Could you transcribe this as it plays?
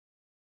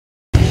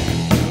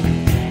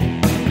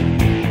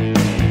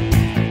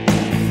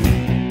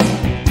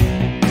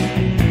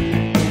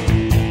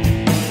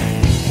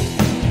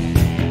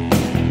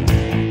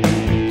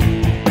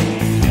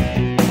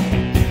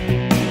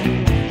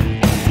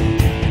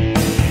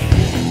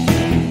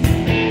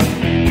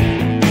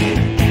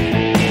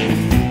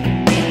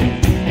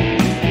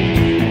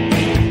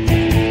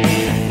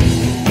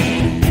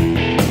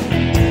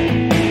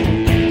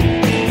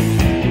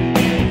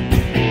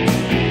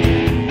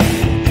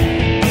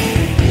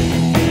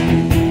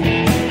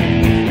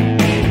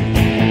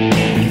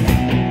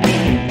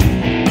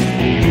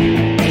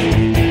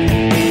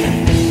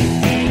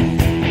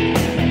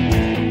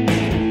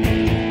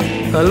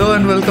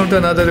welcome to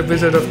another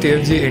episode of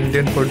TFG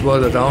Indian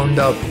Football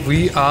Roundup.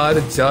 We are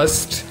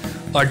just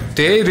a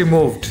day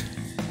removed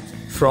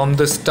from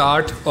the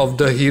start of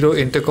the Hero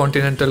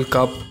Intercontinental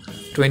Cup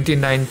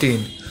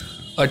 2019,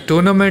 a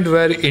tournament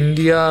where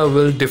India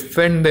will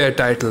defend their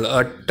title,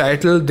 a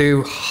title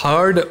they've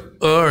hard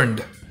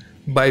earned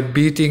by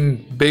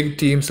beating big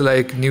teams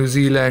like New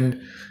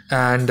Zealand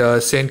and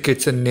St.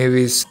 Kitts and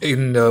Nevis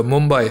in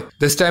Mumbai.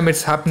 This time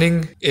it's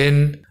happening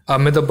in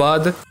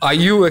Ahmedabad. Are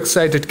you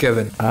excited,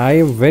 Kevin? I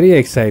am very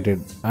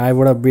excited. I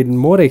would have been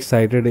more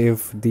excited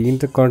if the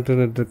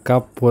Intercontinental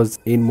Cup was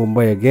in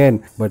Mumbai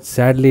again, but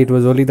sadly it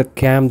was only the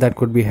camp that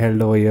could be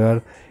held over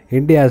here.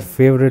 India's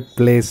favorite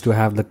place to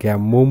have the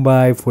camp,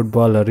 Mumbai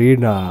Football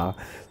Arena.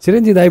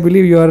 Chiranjit, I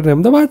believe you are in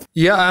Ahmedabad?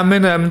 Yeah, I'm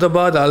in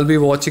Ahmedabad. I'll be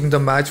watching the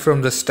match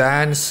from the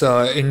stands.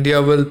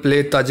 India will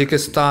play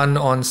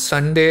Tajikistan on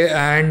Sunday,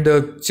 and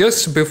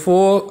just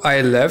before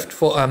I left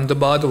for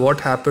Ahmedabad, what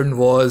happened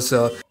was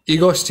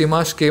Igor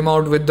Stimac came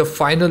out with the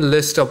final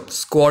list of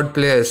squad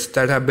players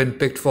that have been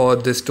picked for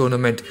this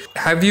tournament.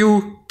 Have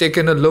you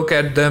taken a look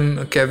at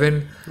them,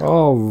 Kevin?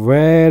 Oh,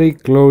 very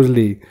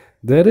closely.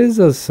 There is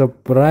a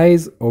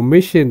surprise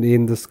omission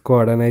in the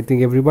squad, and I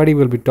think everybody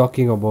will be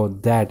talking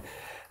about that.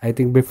 I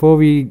think before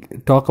we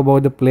talk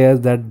about the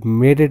players that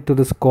made it to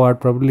the squad,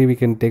 probably we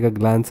can take a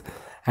glance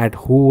at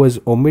who was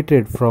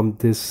omitted from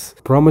this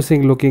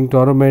promising looking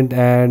tournament,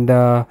 and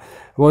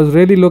was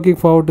really looking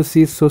forward to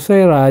see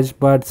Susairaj,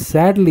 but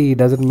sadly he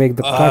doesn't make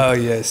the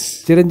cut.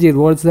 Yes. Chiranjit,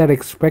 what's that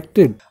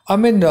expected? I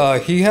mean,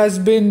 he has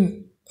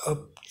been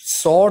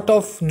sort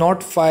of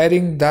not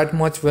firing that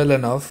much well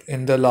enough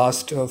in the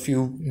last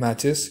few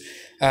matches,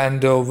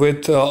 and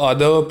with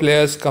other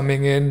players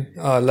coming in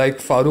like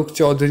Farooq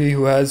Chaudhary,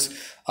 who has,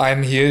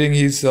 I'm hearing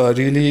he's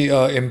really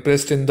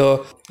impressed in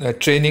the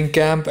training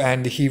camp,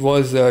 and he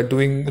was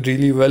doing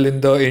really well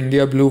in the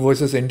India Blue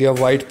versus India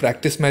White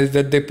practice match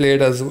that they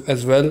played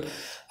as well.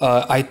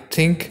 I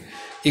think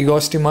Igor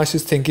Stimac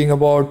is thinking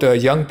about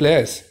young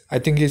players. I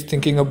think he's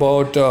thinking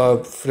about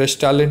fresh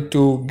talent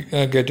to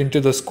get into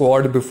the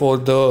squad before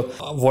the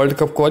World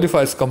Cup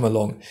qualifiers come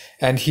along.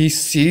 And he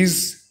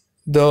sees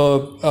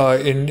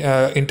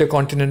the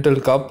Intercontinental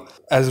Cup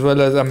as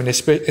well as, I mean,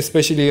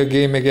 especially a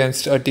game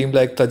against a team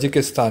like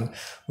Tajikistan,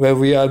 where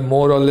we are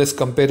more or less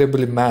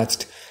comparably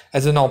matched,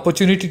 as an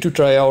opportunity to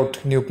try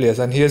out new players.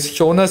 And he has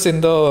shown us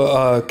in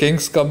the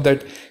Kings Cup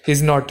that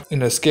he's not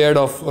scared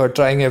of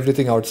trying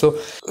everything out. So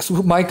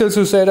Michael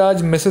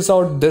Susairaj misses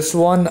out this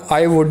one.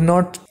 I would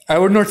not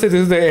say this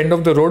is the end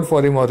of the road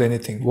for him or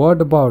anything. What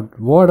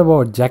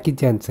about Jackie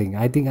Chan Singh?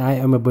 I think I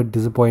am a bit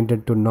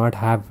disappointed to not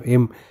have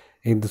him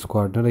in the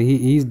squad.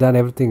 He's done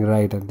everything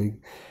right. I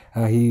think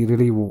he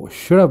really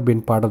should have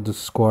been part of the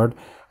squad,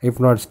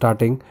 if not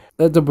starting.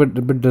 That's a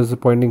bit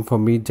disappointing for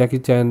me. Jackie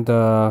Chan,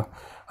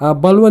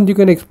 Balwant you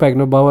can expect.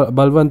 No,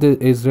 Balwant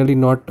is really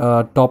not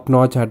top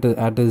notch at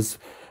his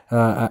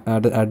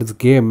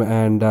game,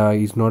 and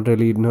he's not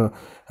really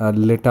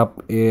lit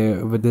up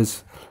with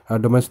his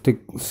domestic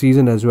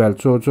season as well.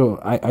 So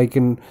I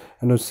can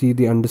see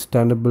the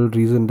understandable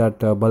reason that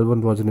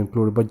Balwant wasn't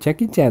included. But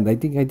Jackie Chan, I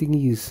think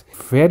he's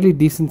fairly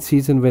decent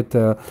season with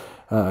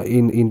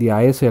in the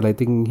ISL. I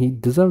think he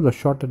deserves a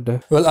shot at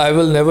that. Well, I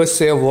will never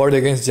say a word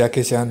against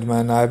Jackie Chan,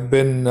 man. I've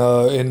been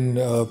in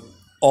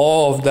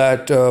awe of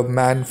that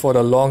man for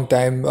a long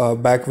time,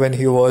 back when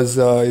he was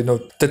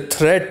the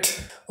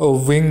threat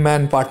of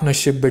wingman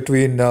partnership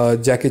between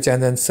Jackie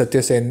Chan and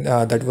Satya Sen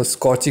that was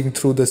scorching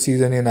through the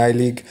season in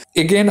I-League.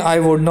 Again,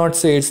 I would not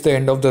say it's the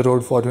end of the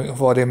road for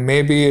him.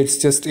 Maybe it's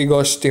just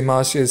Igor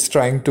Stimac is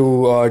trying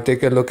to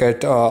take a look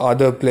at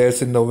other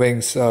players in the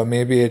wings.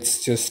 Maybe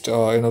it's just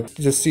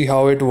just see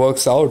how it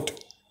works out.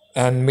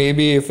 And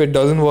maybe if it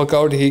doesn't work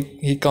out,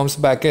 he comes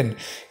back in.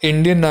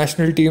 Indian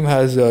national team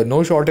has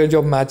no shortage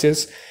of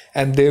matches,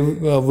 and there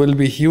will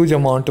be huge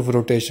amount of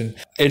rotation.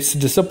 It's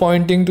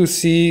disappointing to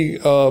see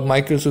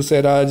Michael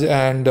Susairaj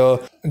and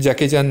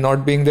Jackie Chan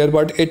not being there,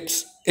 but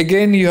it's,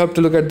 again, you have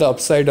to look at the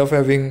upside of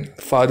having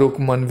Farooq,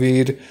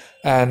 Manveer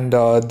and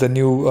the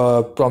new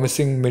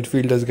promising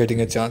midfielders getting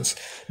a chance.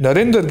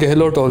 Narendra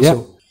Gehlot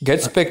also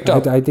gets picked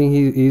up. I think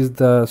he's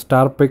the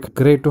star pick.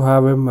 Great to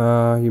have him.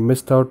 He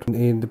missed out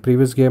in the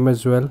previous game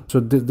as well. So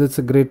this is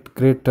a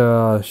great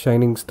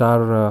shining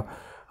star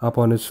up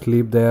on his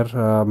sleeve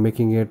there,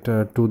 making it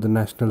to the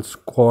national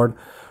squad.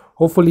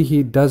 Hopefully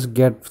he does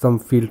get some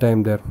field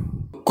time there.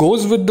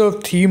 Goes with the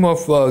theme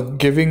of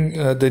giving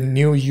the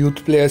new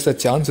youth players a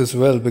chance as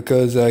well,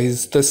 because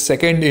he's the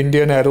second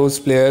Indian Arrows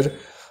player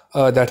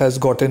that has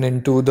gotten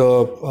into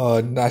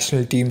the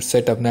national team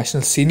setup,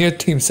 national senior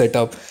team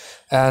setup.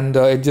 And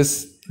it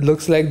just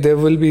looks like there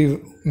will be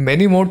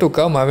many more to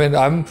come. I mean,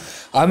 I'm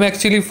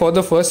actually, for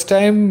the first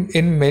time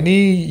in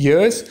many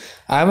years,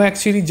 I'm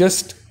actually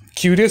just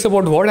curious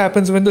about what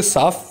happens when the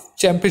SAF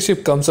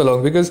championship comes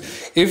along, because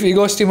if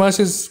Igor Stimac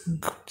is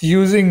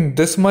using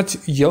this much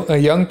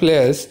young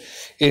players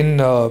in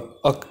a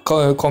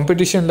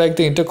competition like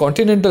the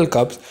Intercontinental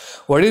Cups,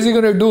 what is he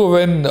going to do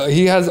when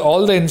he has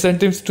all the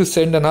incentives to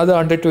send another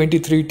under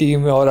 23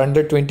 team or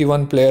under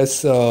 21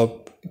 players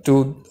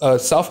to a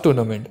SAFF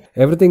tournament.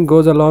 Everything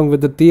goes along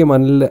with the team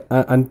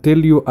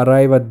until you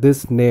arrive at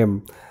this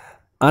name.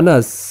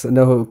 Anas,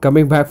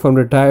 coming back from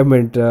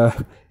retirement,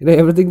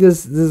 everything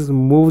just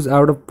moves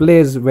out of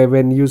place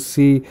when you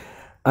see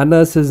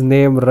Anas's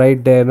name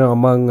right there,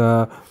 among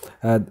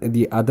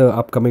the other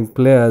upcoming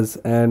players,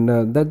 and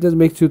that just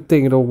makes you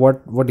think,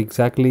 what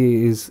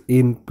exactly is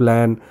in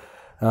plan,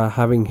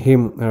 having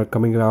him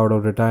coming out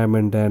of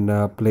retirement and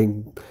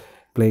playing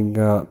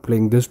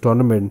this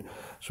tournament.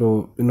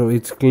 So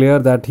it's clear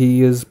that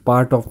he is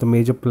part of the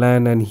major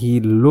plan, and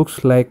he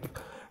looks like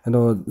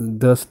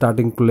the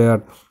starting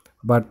player.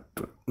 But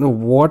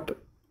what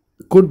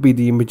could be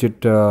the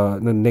immediate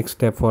next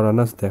step for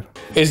Anas there?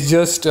 It's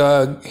just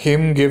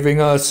him giving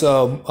us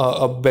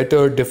a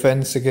better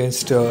defense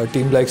against a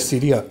team like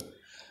Syria.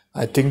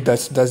 I think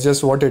that's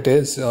just what it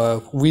is.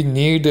 We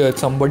need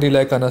somebody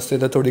like Anas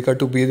Todika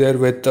to be there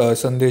with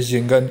Sandesh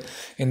Jingan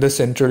in the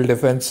central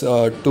defense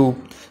to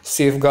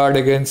safeguard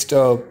against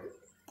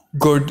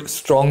good,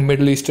 strong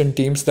Middle Eastern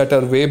teams that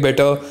are way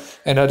better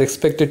and are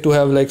expected to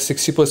have like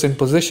 60%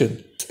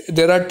 possession.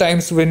 There are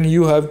times when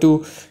you have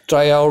to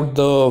try out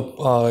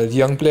the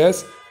young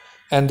players,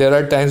 and there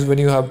are times when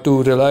you have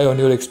to rely on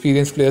your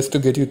experienced players to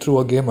get you through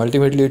a game.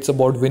 Ultimately, it's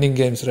about winning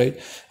games, right?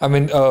 I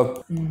mean,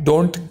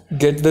 don't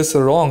get this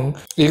wrong.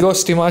 Igor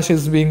Stimac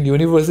is being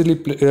universally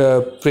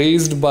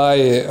praised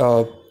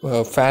by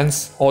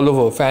fans all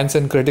over, fans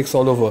and critics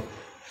all over.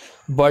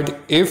 But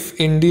if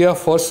India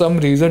for some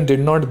reason did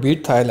not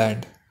beat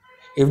Thailand,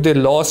 if they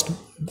lost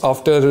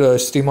after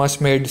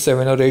Stimac made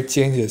 7 or 8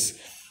 changes,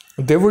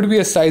 there would be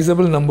a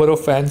sizable number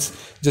of fans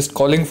just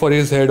calling for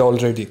his head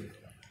already.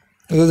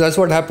 Because that's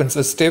what happens.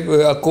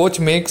 A coach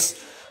makes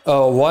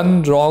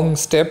one wrong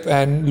step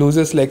and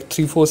loses like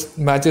 3-4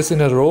 matches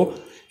in a row,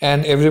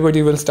 and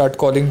everybody will start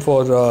calling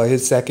for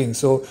his sacking.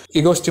 So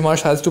Igor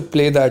Stimac has to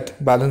play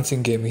that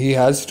balancing game. He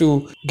has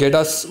to get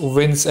us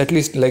wins at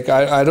least. Like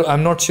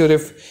I'm not sure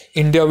if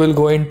India will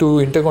go into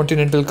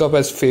Intercontinental Cup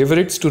as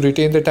favourites to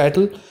retain the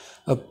title.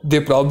 They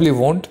probably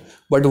won't.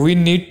 But we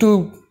need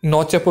to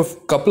notch up a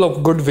couple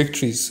of good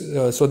victories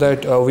so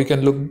that we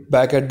can look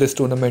back at this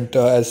tournament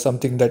as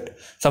something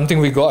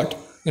we got.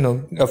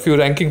 A few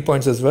ranking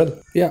points as well.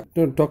 Yeah,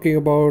 talking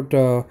about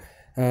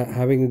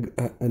having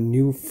a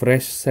new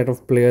fresh set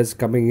of players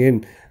coming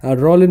in.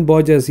 Roland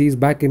Borges, he's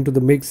back into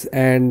the mix,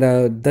 and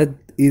that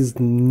is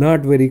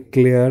not very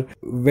clear.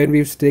 When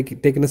we've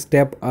taken a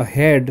step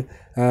ahead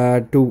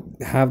to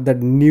have that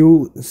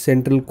new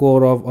central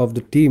core of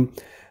the team,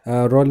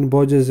 Roland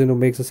Borges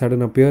makes a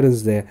sudden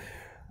appearance there.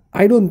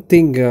 I don't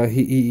think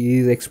he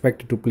is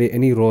expected to play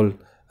any role,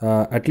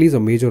 at least a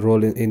major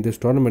role in this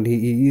tournament.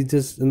 He is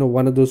just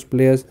one of those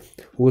players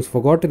who was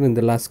forgotten in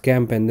the last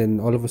camp, and then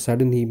all of a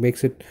sudden he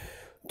makes it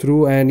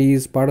through and he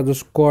is part of the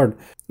squad.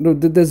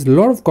 There's a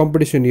lot of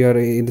competition here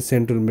in the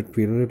central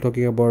midfield. We're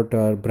talking about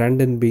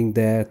Brandon being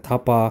there,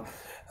 Thapa,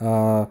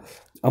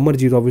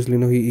 Amarjeet. Obviously,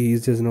 he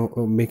is just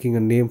making a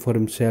name for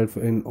himself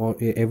in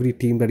every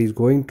team that he's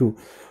going to.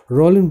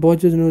 Roland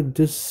Borges,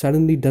 just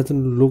suddenly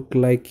doesn't look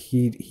like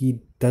he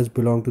does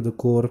belong to the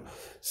core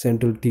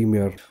central team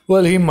here.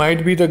 Well, he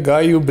might be the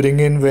guy you bring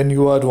in when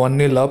you are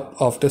 1-0 up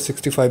after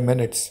 65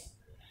 minutes.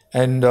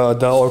 And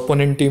the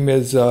opponent team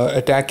is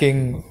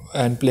attacking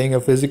and playing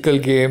a physical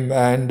game,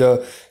 and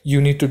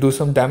you need to do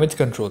some damage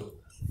control.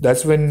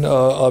 That's when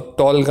a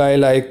tall guy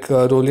like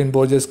Roland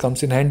Borges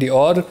comes in handy.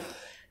 Or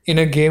in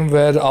a game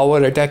where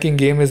our attacking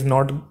game is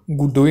not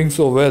doing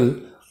so well,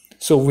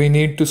 so we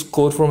need to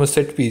score from a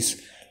set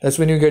piece. That's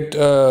when you get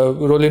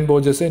Roland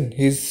Borges in.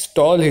 He's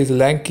tall, he's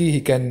lanky, he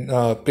can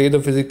play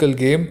the physical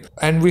game.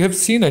 And we have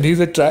seen it.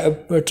 He's a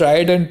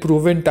tried and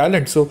proven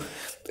talent. So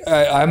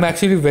I'm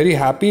actually very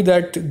happy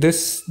that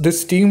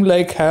this team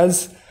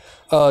has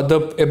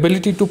the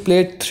ability to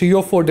play 3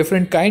 or 4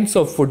 different kinds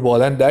of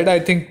football. And that, I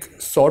think,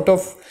 sort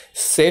of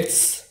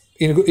sets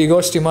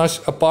Igor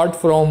Stimac apart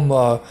from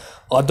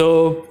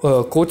other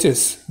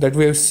coaches that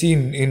we have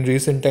seen in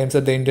recent times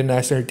at the Indian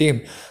national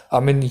team. I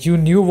mean, you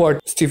knew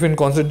what Stephen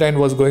Constantine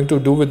was going to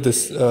do with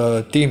this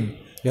team.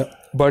 Yeah.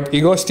 But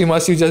Igor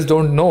Stimac, you just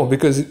don't know,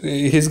 because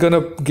he's going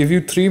to give you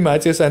 3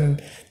 matches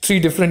and 3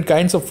 different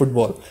kinds of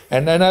football.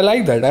 And I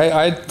like that.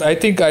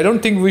 I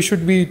don't think we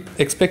should be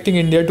expecting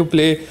India to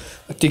play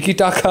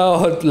tiki-taka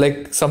or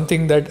like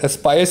something that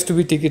aspires to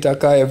be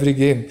tiki-taka every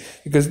game,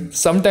 because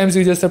sometimes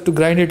you just have to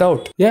grind it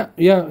out. Yeah,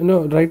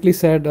 rightly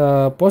said.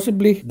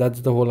 Possibly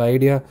that's the whole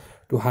idea,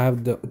 to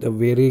have the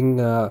varying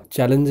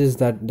challenges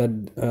that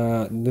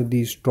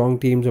these strong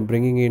teams are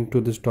bringing into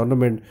this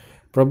tournament.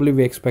 Probably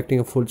we're expecting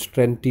a full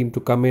strength team to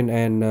come in,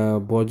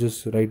 and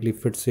Borges rightly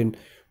fits in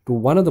to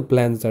one of the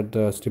plans that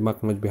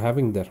Stimac must be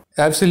having there.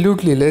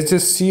 Absolutely. Let's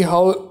just see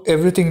how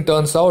everything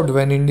turns out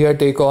when India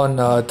take on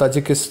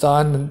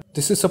Tajikistan.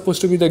 This is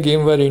supposed to be the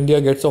game where India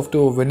gets off to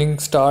a winning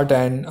start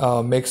and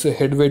makes a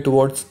headway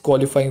towards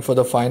qualifying for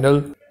the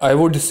final. I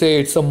would say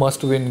it's a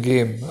must-win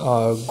game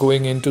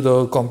going into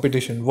the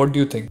competition. What do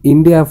you think?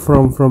 India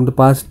from the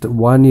past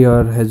 1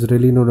 year has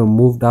really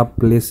moved up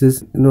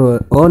places,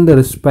 earned the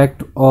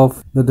respect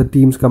of the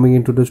teams coming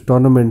into this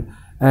tournament.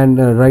 and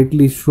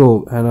rightly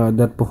so. And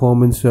that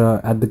performance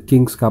at the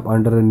Kings Cup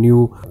under a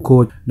new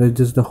coach, there's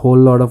just a whole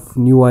lot of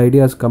new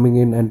ideas coming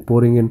in and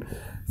pouring in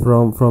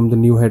from the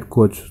new head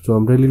coach. So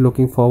I'm really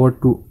looking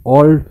forward to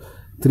all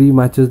three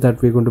matches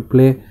that we're going to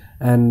play,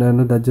 and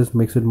that just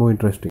makes it more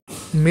interesting.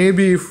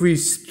 Maybe if we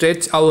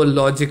stretch our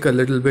logic a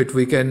little bit,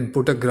 we can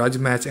put a grudge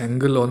match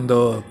angle on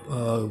the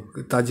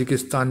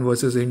Tajikistan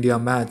versus India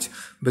match,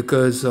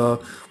 because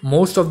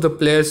most of the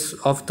players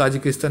of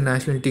Tajikistan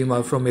national team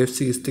are from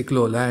FC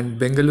Istiklol, and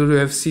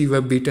Bengaluru FC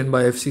were beaten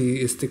by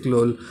FC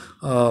Istiklol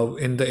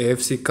in the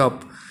AFC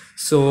Cup.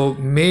 So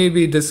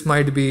maybe this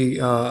might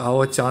be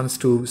our chance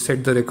to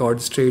set the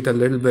record straight a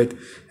little bit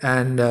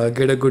and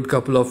get a good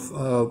couple of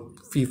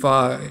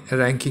FIFA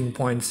ranking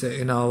points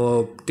in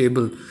our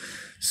table.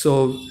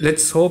 So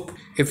let's hope.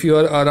 If you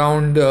are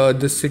around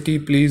the city,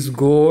 please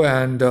go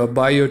and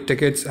buy your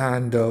tickets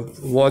and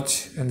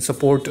watch and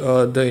support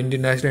the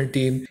Indian national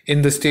team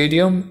in the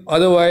stadium.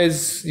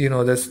 Otherwise,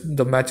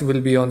 the match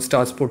will be on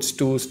Star Sports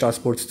 2, Star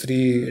Sports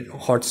 3,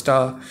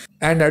 Hotstar,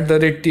 and at the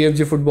rate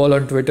TFG Football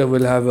on Twitter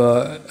will have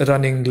a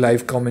running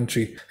live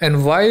commentary.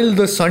 And while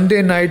the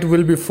Sunday night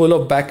will be full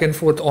of back and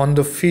forth on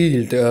the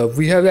field,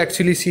 we have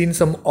actually seen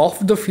some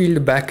off the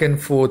field back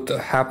and forth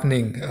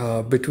happening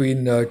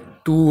between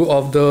two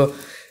of the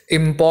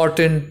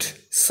important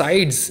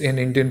sides in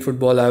Indian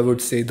football, I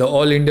would say, the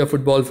All India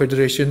Football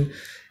Federation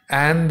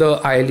and the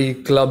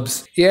I-League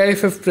clubs.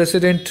 AIFF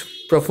President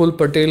Praful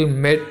Patel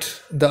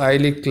met the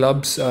I-League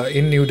clubs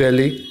in New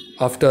Delhi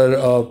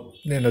after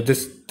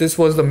this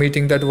was the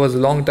meeting that was a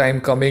long time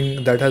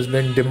coming, that has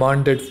been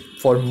demanded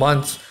for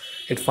months.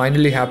 It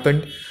finally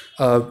happened,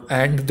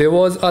 and there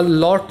was a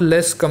lot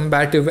less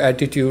combative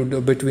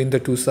attitude between the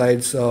two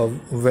sides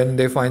when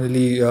they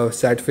finally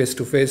sat face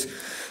to face.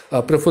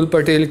 Praful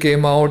Patel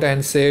came out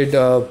and said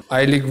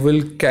I-League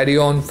will carry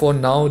on for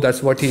now.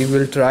 That's what he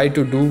will try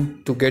to do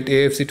to get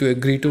AFC to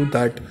agree to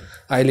that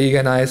I-League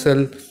and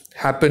ISL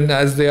happen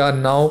as they are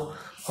now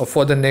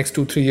for the next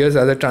 2-3 years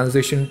as a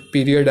transition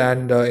period,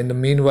 and in the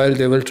meanwhile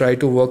they will try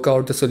to work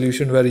out a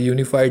solution where a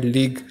unified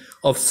league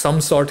of some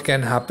sort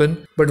can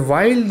happen. But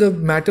while the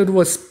matter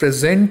was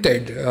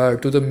presented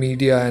to the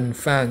media and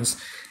fans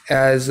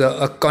as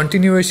a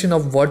continuation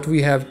of what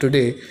we have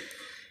today,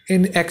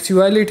 in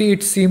actuality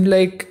it seemed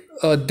like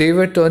they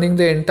were turning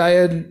the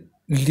entire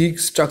league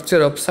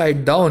structure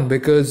upside down,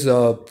 because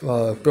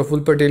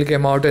Praful Patel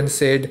came out and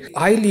said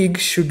I-League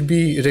should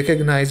be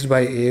recognized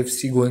by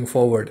AFC going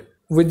forward,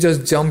 which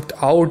just jumped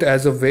out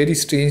as a very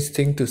strange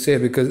thing to say,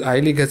 because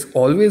I-League has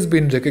always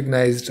been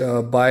recognized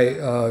by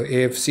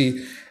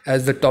AFC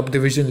as the top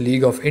division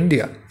league of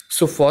India.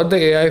 So for the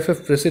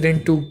AIFF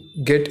president to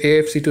get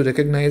AFC to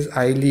recognize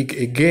I-League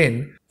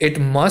again, it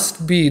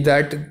must be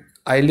that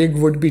I-League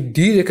would be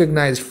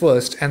de-recognized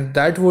first, and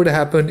that would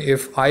happen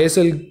if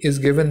ISL is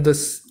given the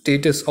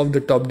status of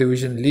the top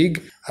division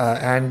league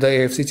and the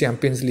AFC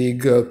Champions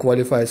League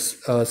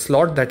qualifies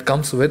slot that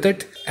comes with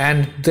it,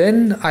 and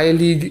then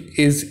I-League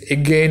is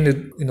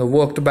again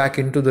worked back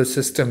into the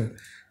system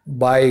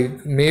by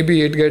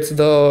maybe it gets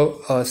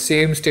the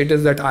same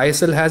status that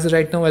ISL has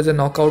right now as a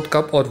knockout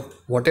cup or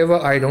whatever.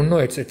 I don't know.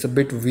 It's a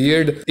bit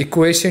weird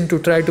equation to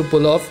try to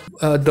pull off.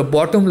 The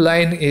bottom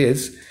line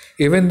is,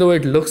 even though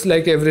it looks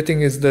like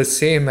everything is the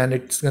same and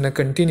it's going to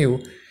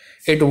continue,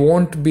 it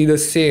won't be the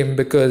same,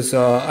 because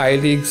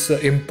I-League's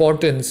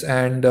importance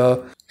and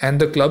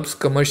the club's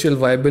commercial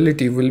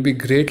viability will be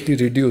greatly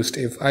reduced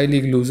if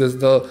I-League loses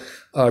the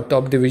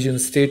top division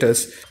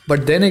status.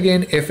 But then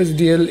again,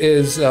 FSDL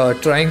is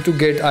trying to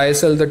get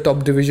ISL the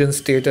top division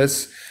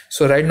status.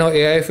 So right now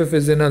AIFF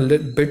is in a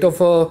bit of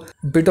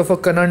a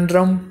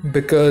conundrum,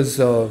 because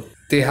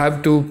they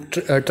have to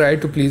try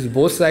to please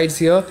both sides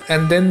here.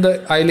 And then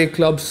the I-League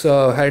clubs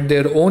had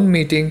their own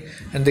meeting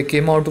and they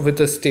came out with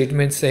a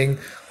statement saying,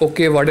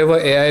 okay, whatever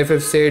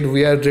AIFF said,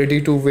 we are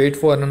ready to wait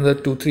for another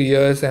 2-3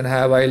 years and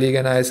have I-League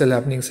and ISL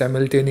happening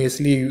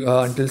simultaneously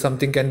until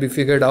something can be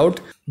figured out.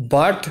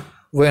 But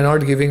we're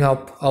not giving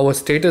up our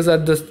status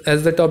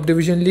as the top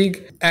division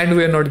league, and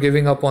we're not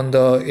giving up on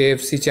the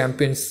AFC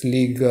Champions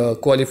League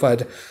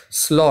qualified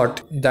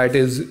slot that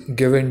is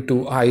given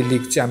to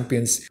I-League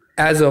champions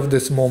as of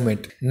this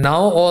moment. Now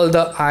all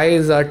the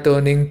eyes are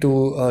turning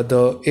to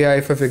the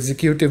AIFF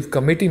Executive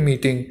Committee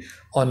meeting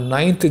on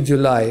 9th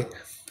July,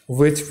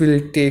 which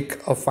will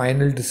take a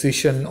final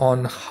decision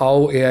on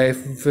how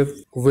AIFF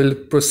will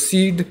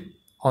proceed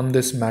on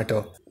this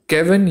matter.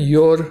 Kevin,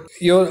 your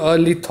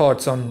early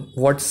thoughts on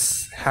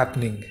what's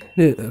happening?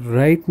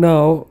 Right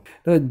now,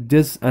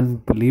 just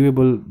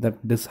unbelievable that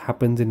this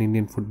happens in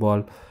Indian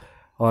football,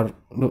 or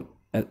no,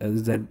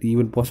 is that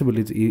even possible?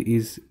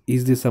 Is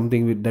this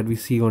something that we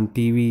see on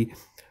TV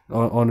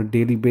on a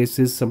daily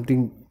basis?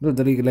 Something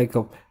that is like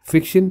a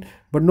fiction,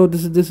 but no,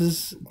 this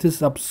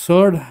is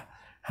absurd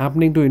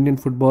happening to Indian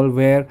football,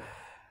 where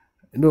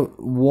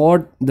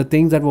what the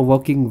things that were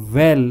working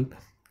well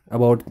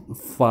about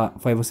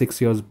 5 or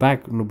 6 years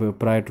back,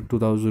 prior to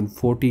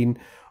 2014,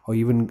 or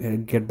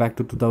even get back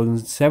to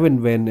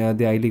 2007 when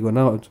the I-League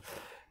announced,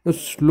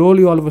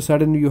 Slowly, all of a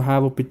sudden, you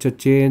have a picture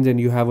change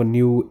and you have a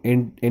new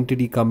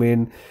entity come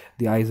in.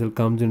 The ISL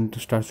comes in to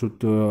start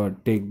to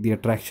take the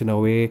attraction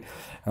away.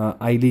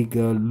 I-League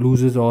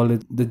loses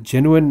the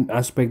genuine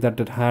aspect that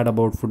it had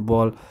about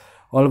football.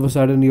 All of a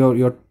sudden,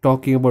 you're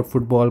talking about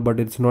football, but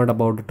it's not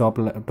about the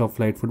top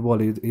flight football.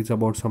 It's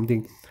about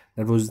something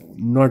that was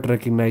not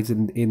recognized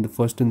in the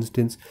first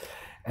instance.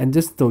 And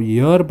just a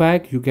year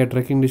back, you get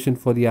recognition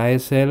for the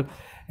ISL,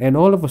 and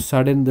all of a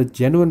sudden, the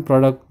genuine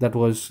product that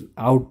was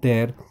out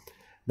there,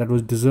 that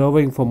was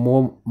deserving for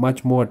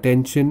much more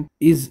attention,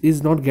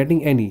 is not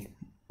getting any.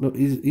 No,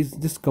 is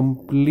just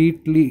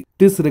completely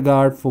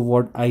disregard for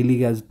what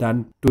I-League has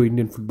done to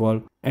Indian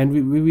football, and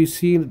we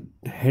see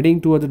heading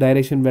towards a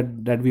direction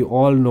that we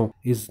all know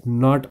is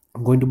not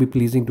going to be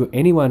pleasing to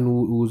anyone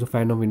who's a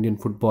fan of Indian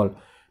football.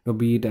 No,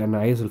 be it an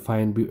ISL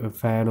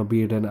fan or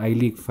be it an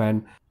I-League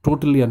fan,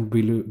 totally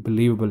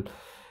unbelievable.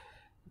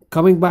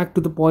 Coming back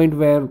to the point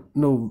where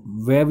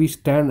where we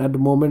stand at the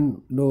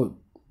moment,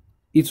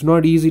 it's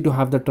not easy to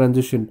have the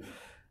transition.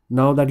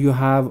 Now that you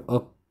have a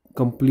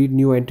complete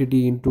new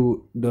entity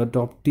into the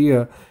top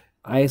tier,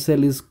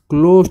 ISL is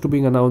close to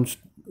being announced,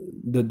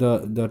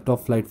 the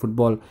top flight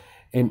football,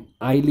 and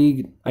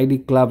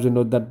I-League clubs,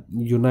 that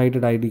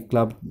United I-League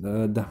club,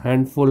 the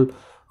handful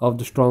of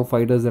the strong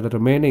fighters that are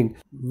remaining,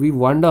 we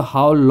wonder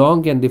how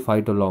long can they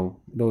fight along.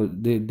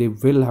 They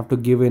will have to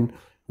give in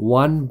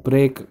one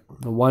break,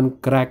 one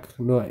crack,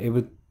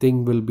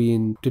 everything will be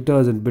in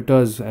titters and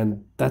bitters,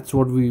 and that's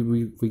what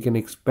we can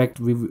expect.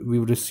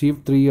 We've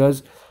received 3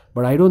 years,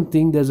 but I don't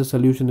think there's a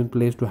solution in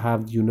place to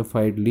have the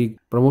unified league.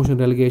 Promotion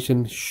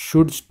relegation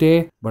should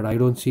stay, but I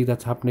don't see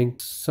that's happening.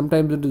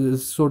 Sometimes it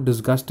is so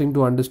disgusting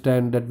to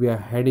understand that we are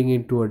heading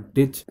into a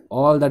ditch.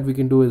 All that we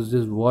can do is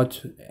just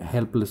watch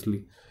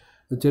helplessly.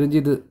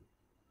 Chiranjit, the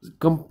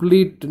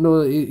complete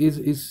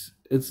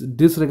it's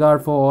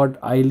disregard for what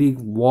I-League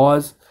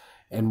was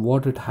and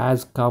what it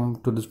has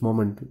come to this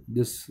moment.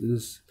 This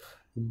is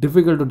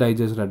difficult to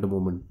digest at the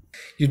moment.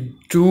 You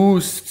do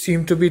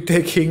seem to be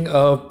taking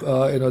up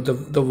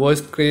the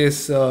worst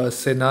case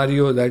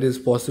scenario that is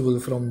possible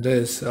from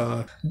this.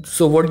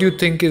 So what do you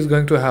think is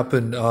going to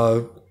happen?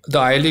 The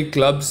I-League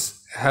clubs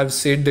have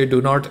said they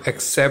do not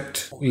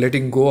accept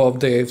letting go of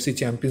the AFC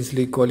Champions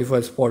League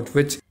qualifier spot,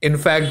 which in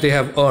fact they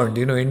have earned.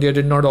 India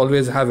did not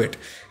always have it.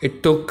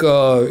 It took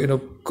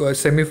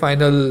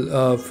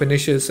semi-final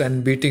finishes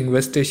and beating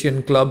West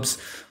Asian clubs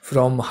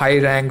from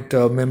high-ranked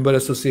member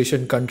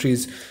association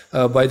countries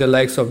by the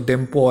likes of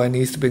Dempo and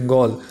East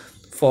Bengal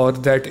for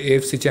that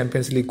AFC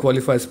Champions League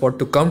qualifier spot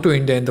to come to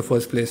India in the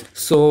first place.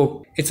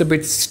 So it's a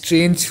bit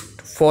strange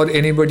for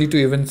anybody to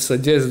even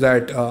suggest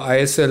that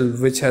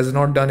ISL, which has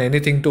not done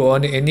anything to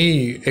earn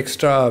any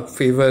extra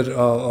favor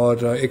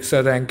or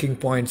extra ranking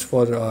points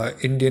for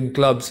Indian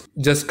clubs,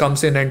 just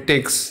comes in and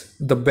takes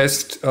the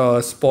best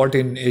spot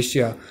in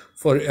Asia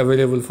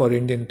available for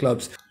Indian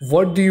clubs.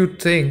 What do you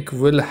think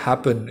will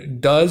happen?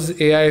 Does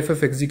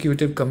AIFF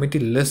Executive Committee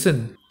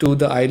listen to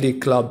the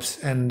I-League clubs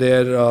and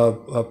their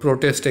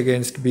protest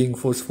against being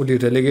forcefully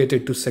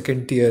relegated to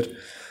second tier?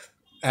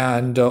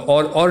 And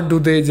or do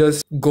they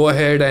just go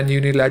ahead and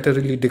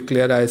unilaterally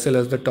declare ISL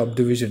as the top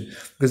division?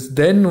 Because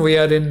then we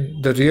are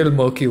in the real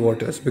murky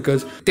waters,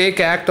 because take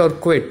act or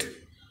quit,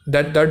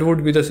 that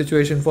would be the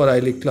situation for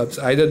I-League clubs.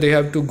 Either they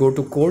have to go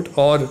to court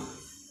or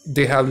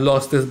they have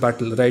lost this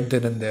battle right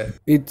then and there.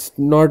 It's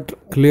not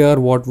clear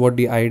what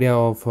the idea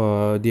of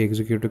the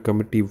executive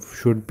committee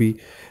should be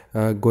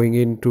going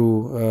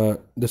into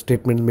the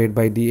statement made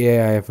by the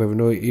AIFF.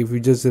 If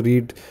you just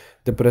read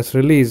the press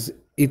release,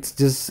 it's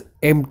just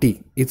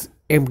empty. It's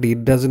empty.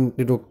 It doesn't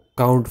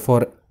count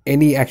for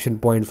any action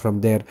points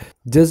from there.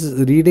 Just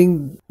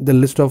reading the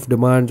list of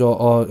demands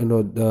or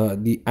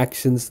the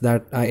actions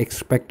that are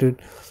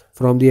expected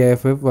from the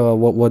AIFF,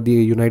 what the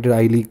United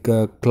I-League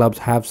clubs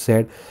have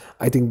said,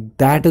 I think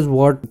that is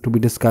what to be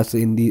discussed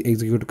in the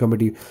executive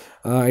committee.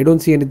 I don't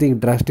see anything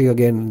drastic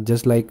again,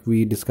 just like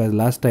we discussed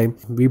last time.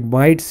 We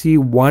might see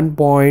one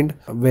point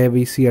where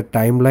we see a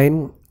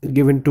timeline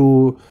given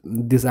to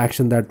this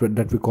action that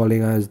we're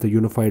calling as the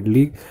unified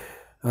league.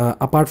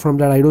 Apart from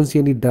that, I don't see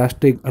any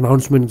drastic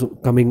announcements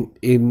coming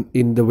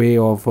in the way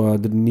of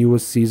the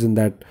newest season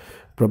that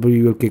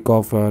probably will kick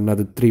off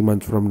another 3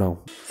 months from now.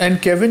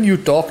 And Kevin, you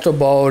talked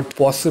about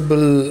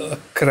possible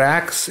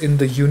cracks in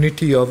the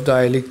unity of the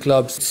I-League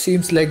clubs. It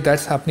seems like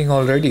that's happening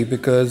already,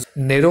 because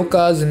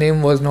Neroka's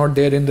name was not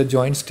there in the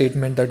joint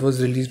statement that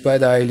was released by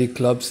the I-League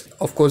clubs.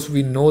 Of course,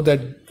 we know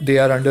that they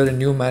are under a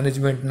new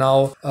management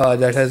now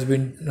that has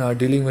been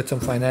dealing with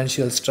some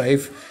financial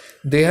strife.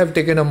 They have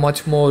taken a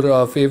much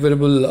more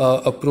favorable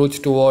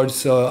approach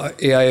towards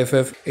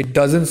AIFF. It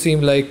doesn't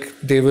seem like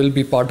they will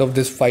be part of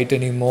this fight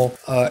anymore.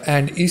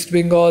 And East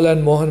Bengal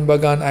and Mohun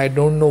Bagan, I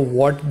don't know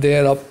what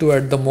they're up to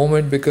at the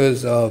moment,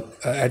 because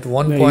at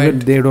one point... Even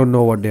they don't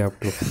know what they're up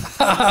to.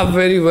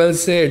 Very well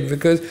said,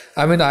 because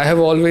I have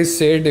always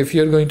said, if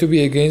you're going to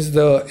be against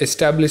the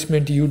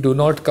establishment, you do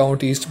not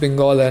count East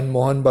Bengal and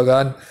Mohun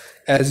Bagan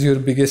as your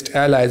biggest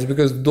allies,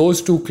 because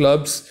those two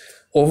clubs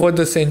over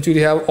the century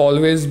have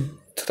always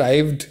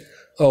thrived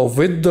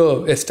with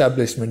the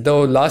establishment. The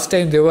last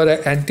time they were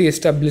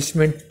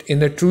anti-establishment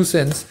in a true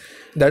sense,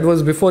 that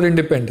was before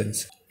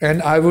independence.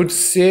 And I would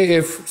say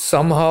if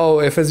somehow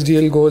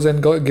FSDL goes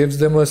and gives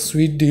them a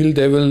sweet deal,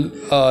 they will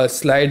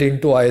slide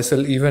into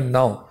ISL even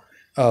now.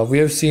 We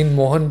have seen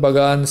Mohan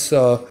Bagan's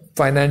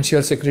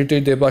financial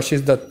secretary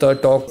Debashish Datta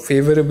talk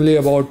favorably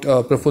about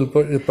Praful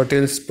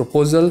Patel's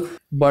proposal,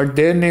 but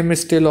their name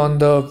is still on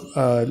the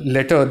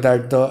letter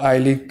that the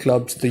I-League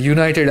clubs, the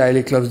United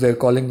I-League clubs, they're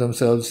calling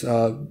themselves,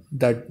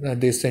 that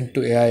they sent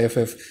to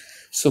AIFF.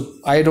 So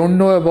I don't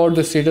know about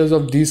the status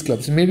of these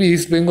clubs. Maybe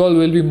East Bengal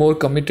will be more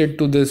committed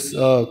to this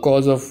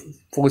cause of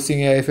forcing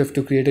AIFF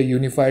to create a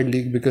unified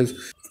league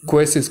because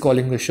Quest is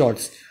calling the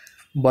shots.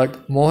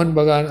 But Mohan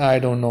Bagan, I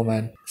don't know,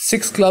 man.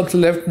 6 clubs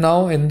left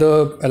now in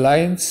the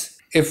alliance.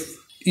 If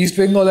East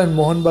Bengal and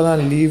Mohan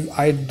Bagan leave,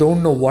 I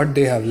don't know what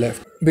they have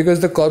left.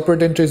 Because the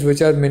corporate entries,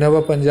 which are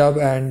Minerva Punjab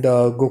and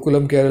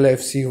Gokulam Kerala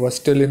FC, who are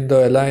still in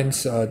the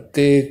alliance,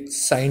 they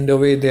signed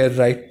away their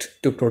right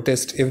to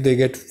protest if they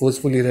get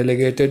forcefully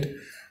relegated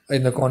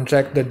in the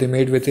contract that they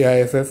made with the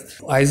AIFF.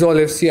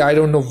 Aizawl FC, I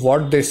don't know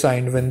what they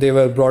signed when they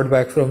were brought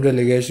back from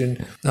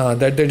relegation,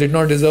 that they did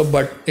not deserve,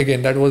 but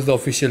again, that was the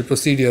official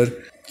procedure.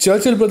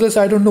 Churchill Brothers,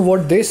 I don't know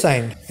what they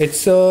signed.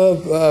 It's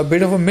a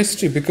bit of a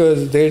mystery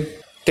because they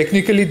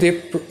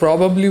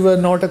probably were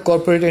not a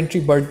corporate entry,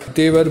 but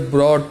they were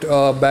brought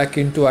back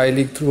into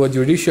I-League through a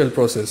judicial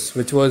process,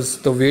 which was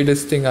the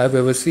weirdest thing I've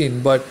ever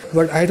seen. But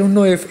I don't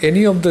know if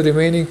any of the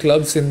remaining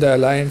clubs in the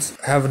alliance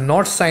have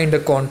not signed a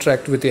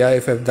contract with the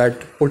AIFF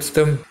that puts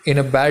them in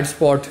a bad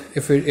spot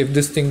if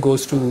this thing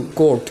goes to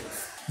court.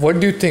 What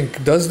do you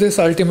think? Does this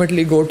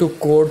ultimately go to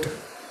court?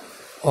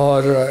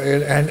 Or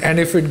and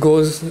if it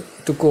goes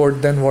to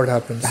court, then what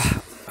happens?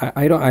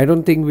 I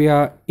don't think we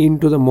are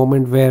into the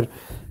moment where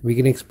we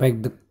can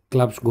expect the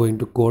clubs going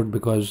to court,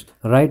 because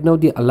right now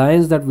the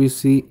alliance that we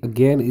see,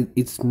 again,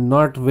 it's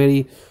not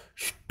very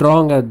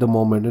strong at the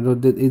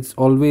moment. It's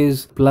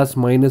always plus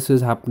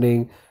minuses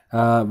happening.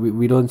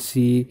 We don't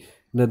see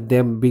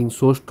them being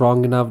so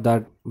strong enough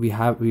that we've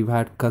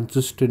had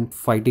consistent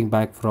fighting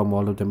back from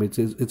all of them.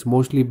 It's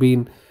mostly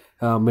been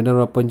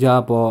Minerva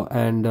Punjab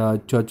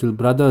and Churchill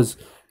Brothers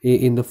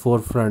in the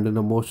forefront,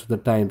 most of the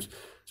times.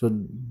 So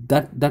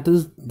that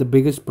is the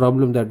biggest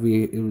problem that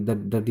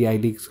the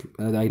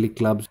I-League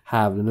clubs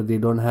have. They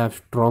don't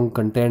have strong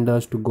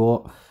contenders to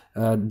go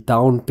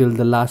down till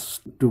the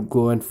last to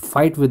go and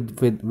fight with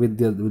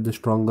the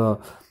stronger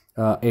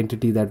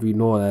entity that we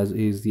know as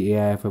is the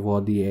AIFF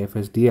or the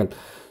AFSDL.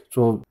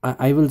 So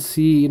I will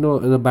see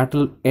the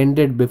battle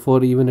ended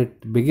before even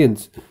it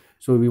begins.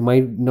 So we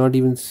might not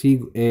even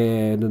see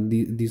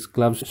these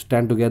clubs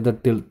stand together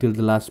till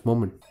the last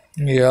moment.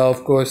 Yeah,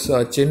 of course.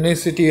 Chennai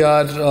City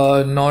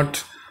are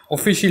not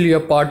officially a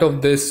part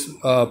of this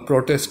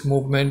protest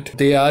movement.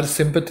 They are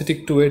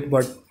sympathetic to it,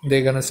 but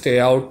they're gonna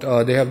stay out.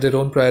 They have their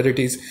own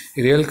priorities.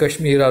 Real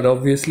Kashmir are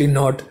obviously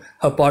not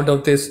a part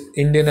of this.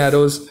 Indian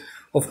Arrows,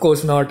 of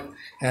course not.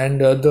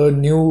 And the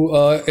new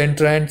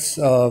entrants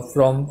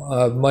from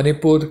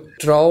Manipur,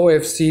 Trao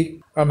FC,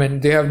 I mean,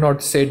 they have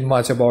not said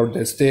much about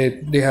this.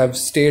 They have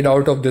stayed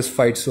out of this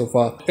fight so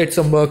far. It's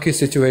a murky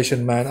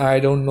situation, man. I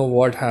don't know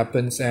what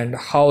happens and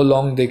how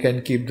long they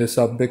can keep this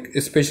up,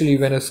 especially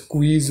when a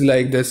squeeze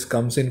like this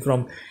comes in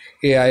from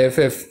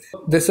AIFF.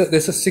 There's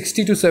a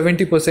 60 to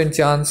 70%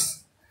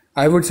 chance,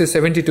 I would say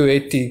 70 to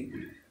 80,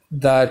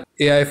 that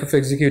AIFF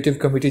Executive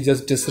Committee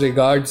just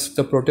disregards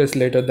the protest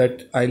letter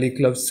that I-League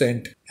clubs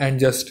sent and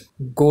just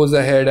goes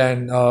ahead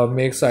and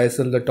makes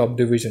ISL the top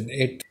division.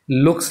 It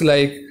looks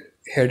like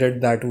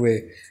headed that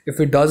way. If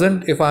it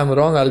doesn't, if I'm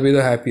wrong, I'll be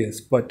the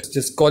happiest, but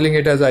just calling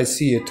it as I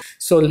see it.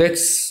 So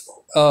let's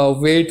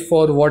wait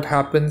for what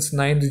happens.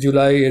 9th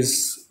July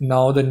is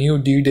now the new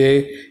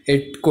D-Day.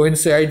 It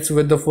coincides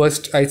with the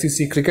first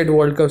ICC Cricket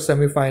World Cup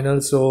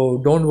semi-final,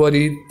 so don't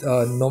worry,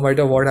 no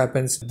matter what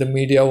happens, the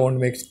media won't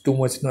make too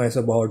much noise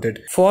about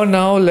it. For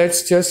now,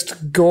 let's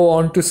just go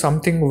on to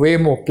something way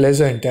more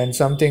pleasant and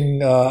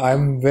something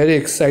I'm very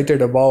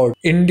excited about.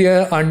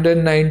 India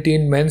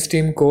under-19 men's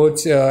team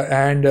coach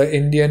and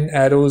Indian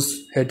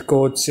Arrows head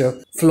coach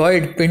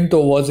Floyd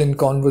Pinto was in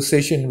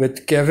conversation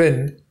with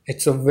Kevin.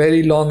 It's a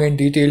very long and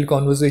detailed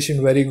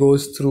conversation where he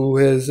goes through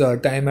his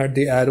time at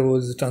the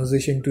Arrows,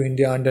 transition to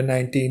India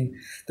under-19,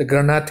 the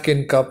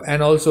Granatkin Cup,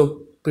 and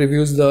also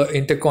previews the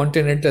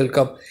Intercontinental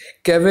Cup.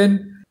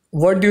 Kevin,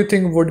 what do you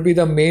think would be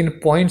the main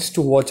points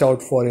to watch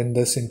out for in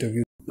this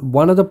interview?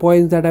 One of the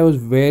points that I was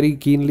very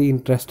keenly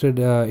interested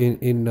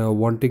in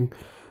wanting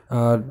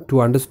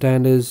to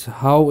understand is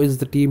how is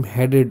the team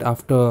headed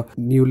after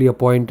newly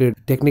appointed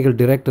technical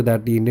director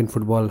that the Indian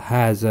football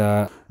has,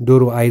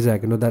 Doro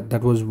Isaac.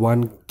 That was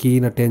one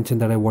keen attention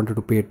that I wanted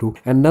to pay to.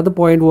 And another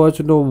point was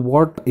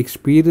what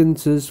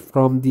experiences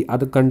from the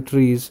other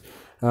countries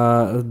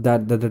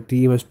that the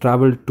team has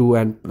traveled to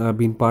and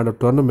been part of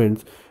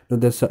tournaments.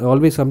 there's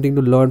always something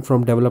to learn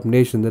from developed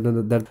nations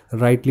that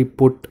rightly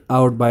put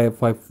out by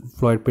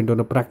Floyd Pinto on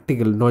a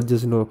practical, not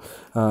just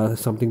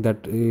something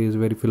that is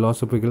very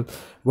philosophical.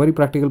 Very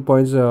practical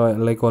points,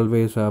 like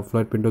always.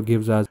 Floyd Pinto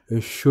gives us.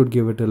 Should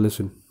give it a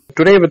listen.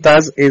 Today with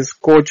us is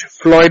Coach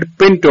Floyd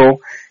Pinto.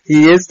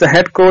 He is the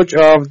head coach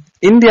of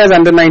India's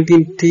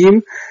under-19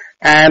 team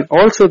and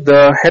also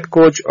the head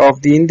coach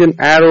of the Indian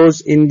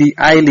Arrows in the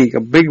I-League. A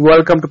big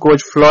welcome to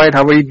Coach Floyd.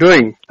 How are you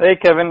doing? Hey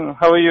Kevin,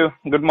 how are you?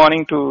 Good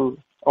morning to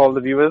all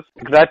the viewers.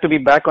 Glad to be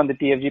back on the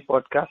TFG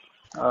podcast.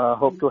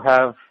 Hope to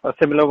have a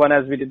similar one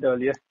as we did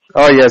earlier.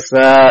 Oh yes,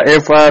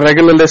 if our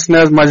regular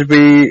listeners must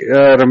be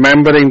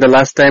remembering the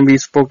last time we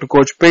spoke to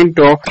Coach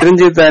Pinto,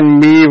 Chiranjit and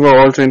me were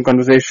also in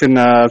conversation,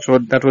 so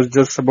that was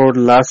just about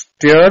last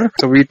year.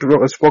 So we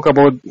spoke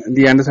about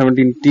the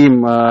under-17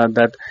 team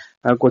that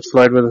Coach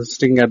Floyd was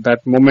assisting at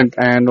that moment,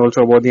 and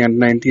also about the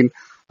under-19.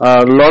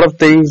 A lot of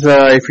things,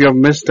 if you have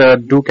missed,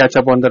 do catch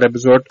up on that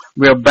episode.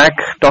 We are back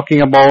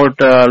talking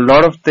about a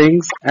lot of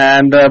things,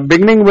 and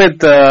beginning with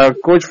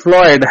Coach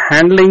Floyd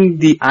handling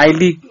the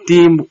I-League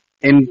team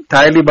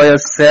entirely by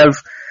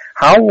yourself.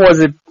 How was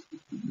it,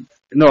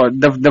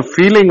 the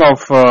feeling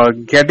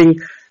of getting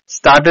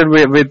started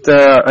with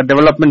a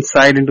development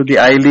side into the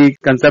I-League,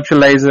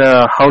 conceptualize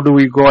how do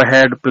we go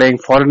ahead playing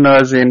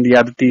foreigners in the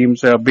other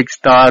teams, big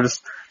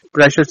stars,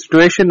 pressure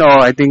situation,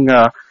 or I think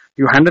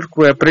you handled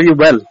pretty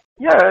well?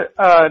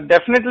 Yeah,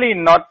 definitely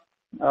not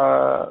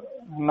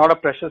a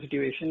pressure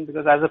situation,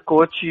 because as a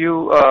coach,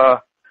 you're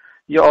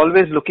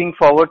always looking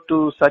forward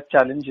to such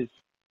challenges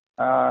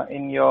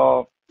in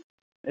your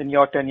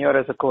tenure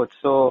as a coach.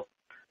 So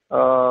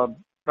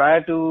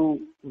prior to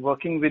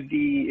working with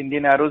the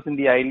Indian Arrows in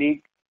the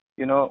I-League,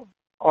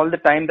 all the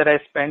time that I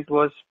spent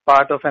was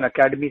part of an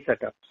academy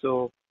setup.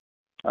 So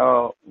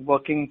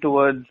working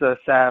towards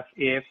SAF,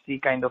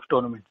 AFC kind of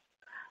tournaments.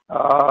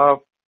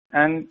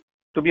 And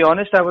to be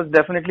honest, I was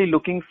definitely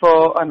looking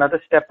for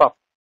another step up,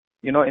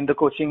 in the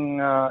coaching,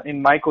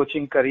 in my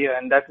coaching career,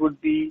 and that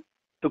would be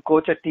to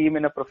coach a team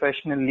in a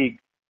professional league,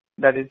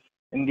 that is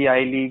in the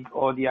I-League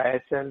or the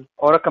ISL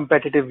or a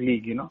competitive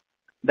league,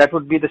 that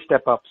would be the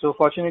step up. So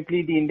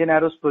fortunately, the Indian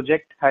Arrows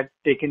project had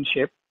taken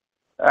shape,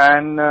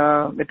 and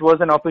it was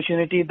an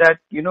opportunity that,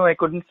 I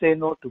couldn't say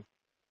no to.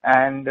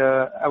 And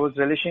I was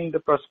relishing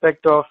the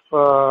prospect of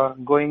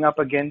going up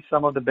against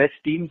some of the best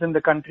teams in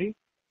the country,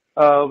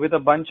 with a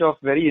bunch of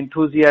very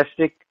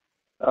enthusiastic,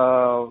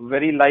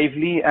 very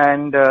lively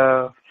and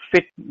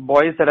fit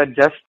boys that had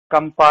just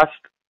come past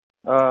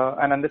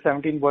an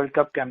under-17 World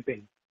Cup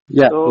campaign.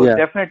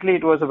 Definitely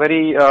it was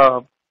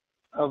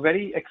a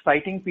very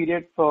exciting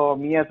period for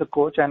me as a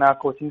coach and our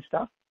coaching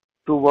staff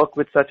to work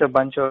with such a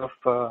bunch of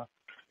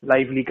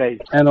lively guys.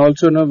 And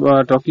also,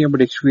 talking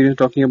about experience,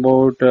 talking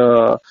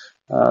about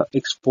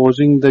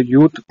exposing the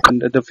youth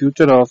and the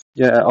future of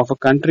a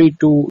country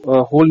to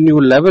a whole new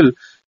level.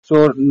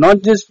 So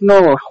not just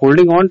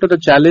holding on to the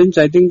challenge,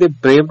 I think they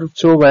braved it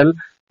so well.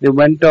 They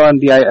went on,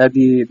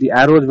 the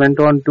Arrows went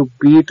on to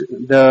beat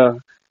the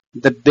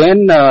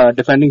then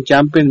defending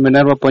champion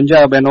Minerva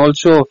Punjab, and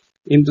also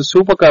in the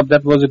Super Cup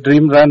that was a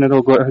dream run,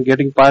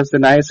 getting past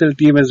an ISL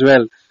team as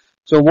well.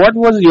 So what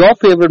was your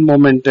favorite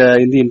moment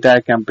in the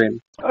entire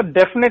campaign?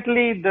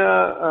 Definitely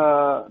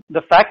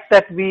the fact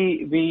that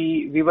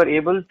we were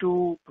able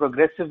to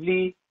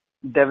progressively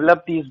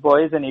develop these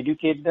boys and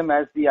educate them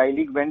as the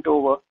I-League went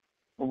over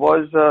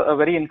was a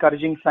very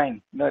encouraging sign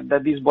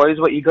that these boys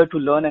were eager to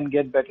learn and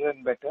get better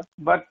and better.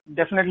 But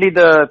definitely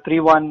the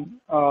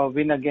 3-1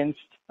 win against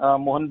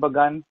Mohun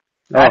Bagan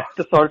at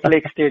the Salt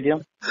Lake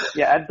Stadium.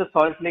 Yeah, at the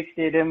Salt Lake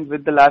Stadium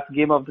with the last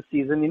game of the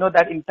season.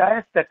 That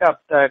entire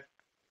setup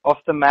of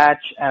the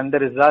match and the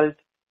result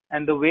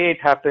and the way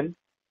it happened,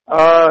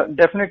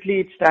 definitely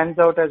it stands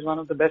out as one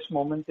of the best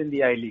moments in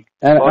the I-League.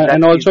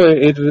 And also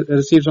it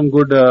received some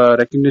good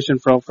recognition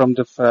from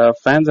the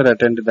fans that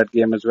attended that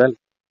game as well.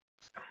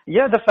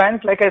 Yeah, the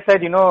fans, like I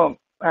said,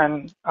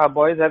 and our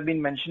boys have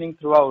been mentioning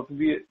throughout,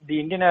 the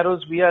Indian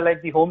Arrows, we are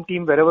like the home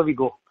team wherever we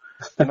go.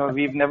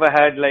 We've never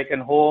had like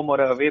a home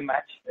or a away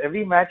match.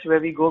 Every match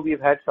where we go,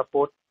 we've had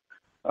support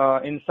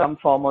in some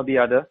form or the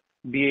other,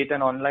 be it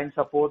an online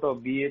support or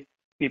be it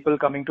people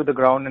coming to the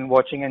ground and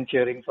watching and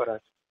cheering for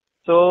us.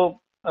 So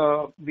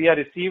we are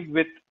received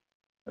with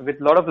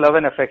a lot of love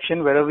and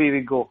affection wherever we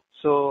go.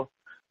 So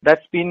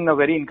that's been a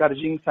very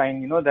encouraging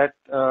sign, that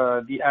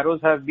the Arrows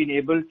have been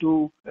able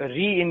to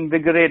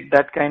reinvigorate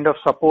that kind of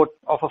support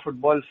of a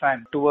football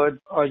fan towards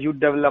a youth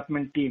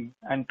development team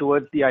and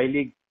towards the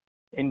I-League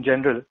in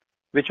general,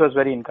 which was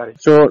very encouraging.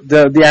 So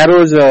the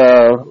Arrows,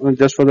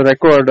 just for the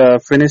record,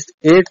 finished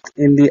 8th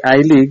in the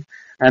I-League,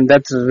 and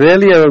that's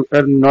really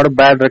not a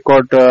bad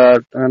record,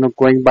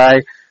 going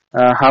by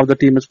how the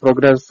team has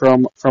progressed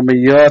from a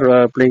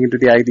year playing into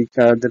the I-League.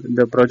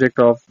 The project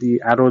of the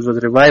Arrows was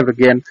revived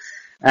again.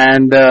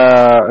 And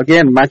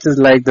again, matches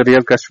like the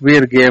Real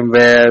Kashmir game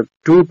where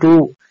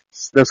 2-2,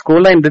 the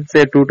scoreline did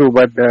say 2-2,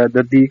 but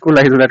the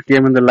equalizer that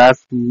came in the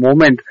last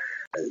moment,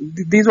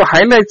 these were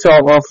highlights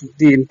of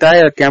the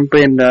entire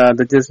campaign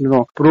that just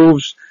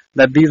proves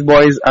that these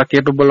boys are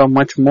capable of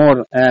much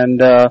more.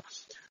 And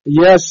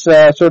yes,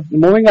 so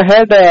moving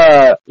ahead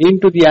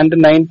into the under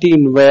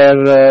 19,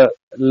 where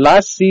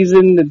last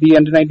season the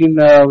under 19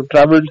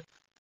 traveled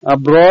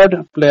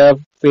abroad,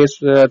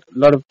 faced a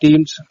lot of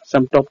teams,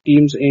 some top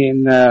teams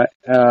in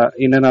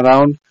and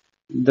around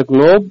the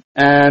globe,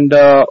 and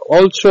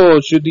also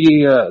to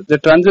the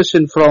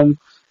transition from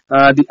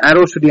the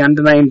Arrows to the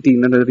under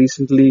 19. And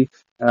recently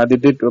they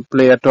did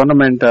play a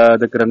tournament,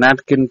 the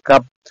Granatkin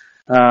Cup.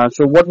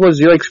 So what was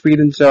your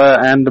experience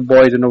and the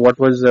boys? What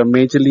was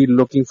majorly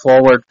looking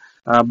forward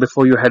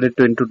before you headed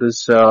into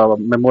this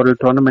memorial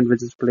tournament,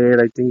 which is played,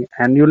 I think,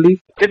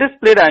 annually? It is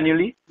played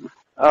annually.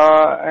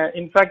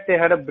 In fact, they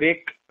had a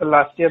break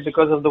last year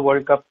because of the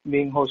World Cup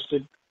being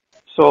hosted.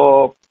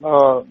 So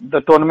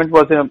the tournament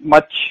was a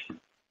much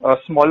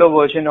smaller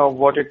version of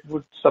what it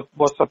was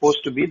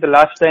supposed to be. The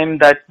last time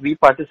that we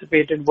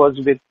participated was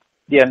with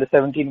the Under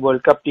 17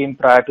 World Cup team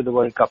prior to the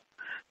World Cup.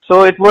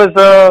 So it was,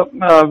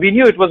 we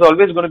knew it was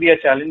always going to be a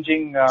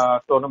challenging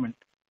tournament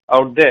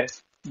out there.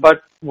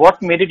 But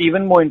what made it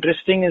even more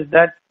interesting is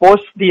that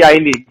post the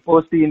I-League,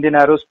 post the Indian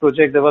Arrows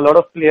project, there were a lot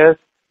of players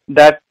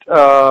that,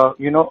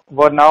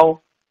 were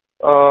now,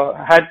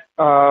 had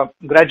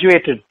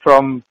graduated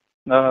from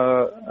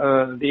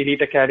the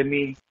Elite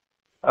Academy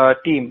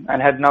team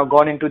and had now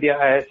gone into the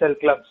ISL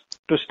clubs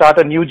to start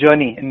a new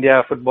journey in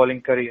their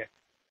footballing career.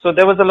 So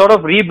there was a lot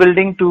of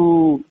rebuilding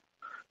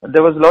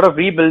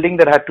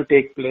that had to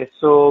take place.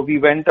 So we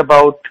went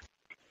about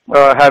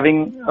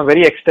having a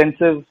very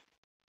extensive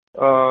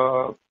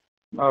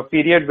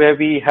period where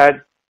we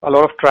had a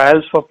lot of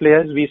trials for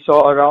players. We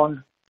saw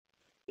around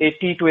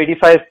 80 to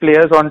 85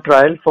 players on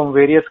trial from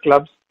various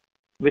clubs,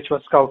 which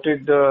were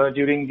scouted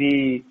during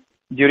the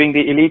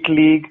Elite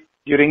League,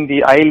 during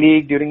the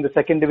I-League, during the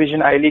second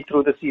division I-League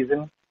through the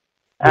season.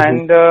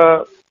 And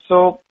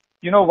so,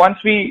 once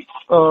we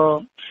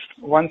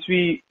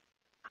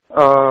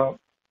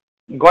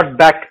got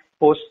back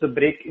post the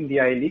break in the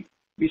I-League,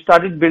 we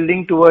started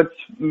building towards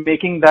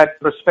making that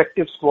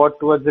prospective squad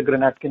towards the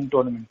Granatkin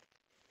tournament.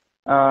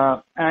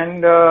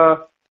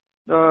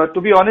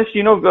 To be honest,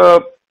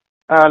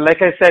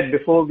 like I said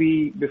before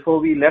we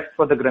left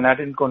for the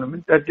Granatkin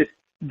tournament,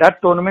 that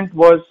tournament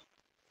was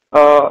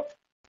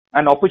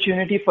an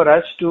opportunity for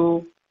us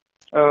to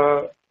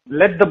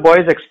let the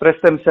boys express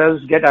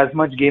themselves, get as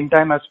much game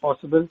time as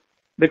possible.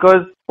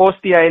 Because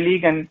post the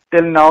I-League and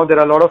till now, there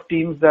are a lot of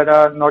teams that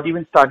are not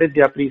even started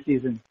their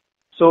preseason.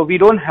 So we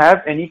don't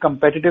have any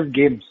competitive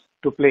games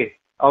to play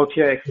out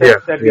here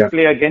except that we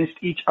play against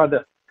each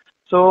other.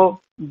 So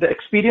the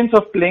experience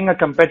of playing a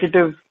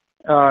competitive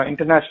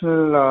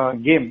international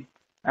game,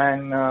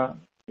 and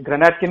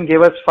Granatkin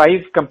gave us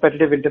 5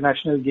 competitive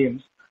international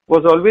games,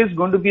 was always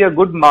going to be a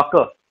good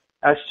marker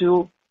as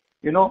to,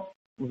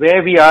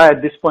 where we are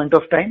at this point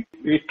of time.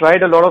 We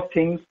tried a lot of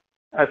things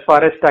as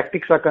far as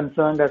tactics are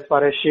concerned, as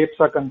far as shapes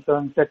are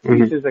concerned, set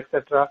pieces,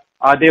 etc.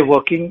 Are they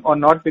working or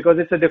not? Because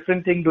it's a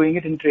different thing doing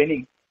it in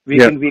training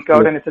week in, week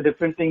out, and it's a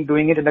different thing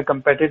doing it in a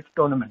competitive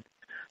tournament.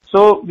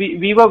 So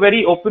we were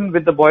very open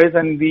with the boys,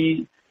 and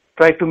we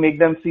tried to make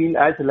them feel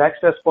as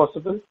relaxed as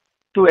possible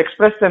to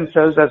express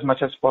themselves as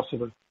much as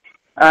possible.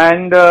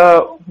 And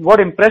what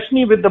impressed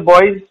me with the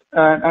boys,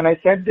 and I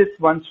said this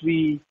once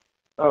we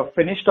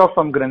finished off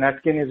from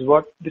Granatkin, is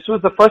this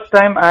was the first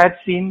time I had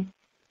seen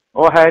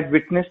or had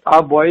witnessed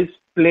our boys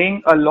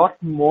playing a lot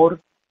more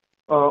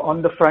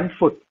on the front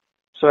foot,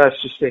 so as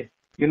to say.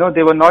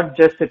 They were not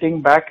just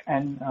sitting back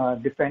and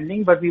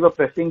defending, but we were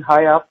pressing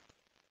high up.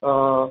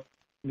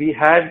 We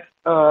had,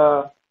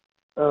 the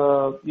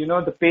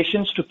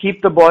patience to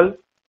keep the ball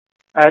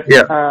at...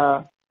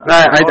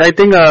 I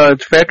think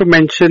it's fair to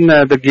mention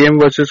the game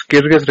versus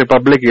Kyrgyz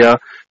Republic here.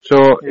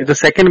 So the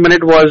second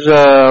minute was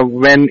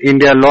when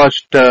India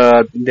lost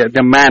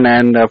the man,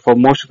 and for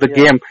most of the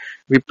game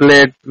we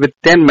played with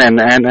 10 men,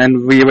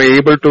 and we were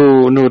able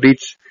to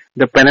reach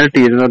the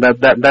penalties.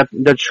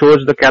 That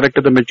shows the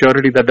character, the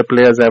maturity that the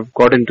players have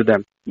got into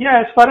them. Yeah,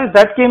 as far as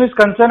that game is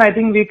concerned, I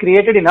think we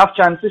created enough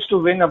chances to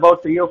win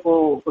about 3 or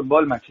 4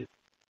 football matches,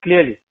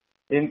 clearly.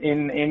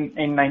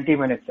 In 90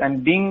 minutes,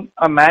 and being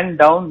a man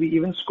down, we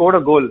even scored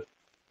a goal,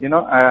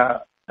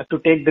 to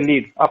take the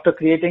lead after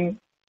creating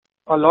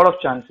a lot of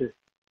chances.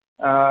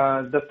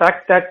 The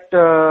fact that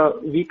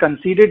we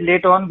conceded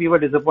late on, we were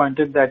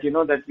disappointed that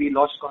that we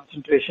lost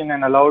concentration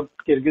and allowed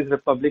Kyrgyz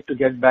Republic to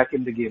get back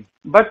in the game.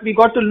 But we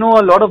got to know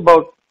a lot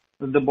about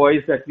the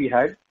boys that we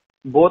had,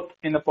 both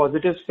in a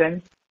positive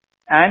sense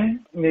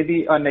and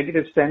maybe a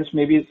negative sense.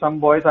 Maybe some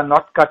boys are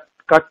not cut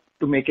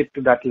to make it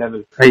to that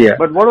level.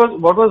 But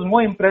what was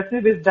more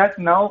impressive is that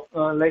now,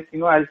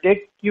 I'll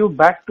take you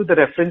back to the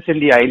reference in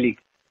the I-League.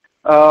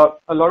 A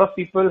lot of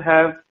people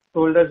have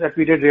told us that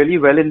we did really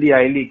well in the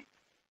I-League,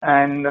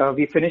 and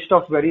we finished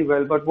off very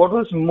well. But what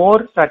was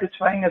more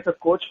satisfying as a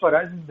coach for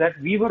us is that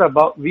we were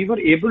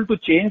able to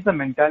change the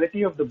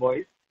mentality of the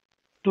boys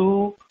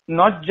to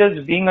not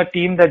just being a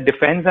team that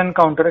defends and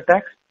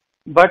counterattacks,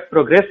 but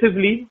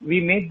progressively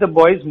we made the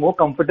boys more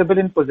comfortable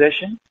in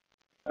possession.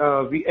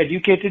 We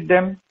educated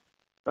them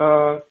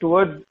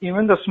towards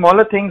even the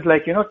smaller things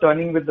like,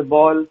 turning with the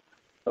ball,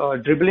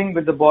 dribbling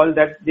with the ball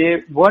that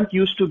they weren't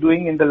used to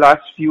doing in the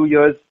last few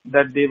years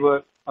that they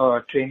were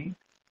training.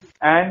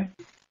 And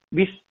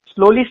we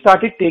slowly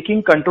started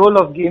taking control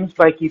of games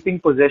by keeping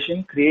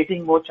possession,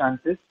 creating more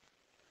chances,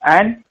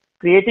 and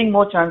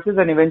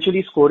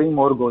eventually scoring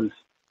more goals.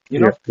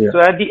 So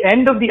at the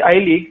end of the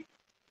I-League,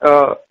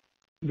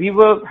 we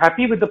were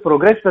happy with the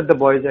progress that the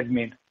boys had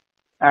made.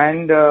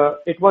 And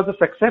it was a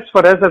success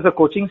for us as a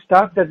coaching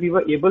staff that we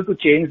were able to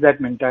change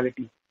that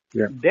mentality.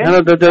 Yeah.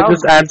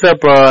 This adds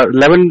up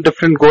 11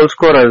 different goal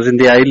scorers in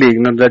the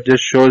I-League. That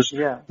just shows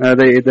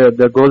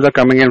the goals are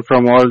coming in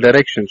from all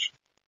directions.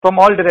 From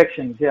all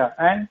directions, yeah.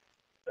 And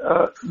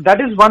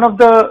that is one of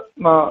the,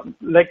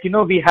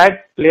 we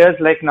had players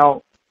like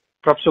now,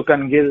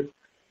 Prabsukan Gill,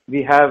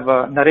 we have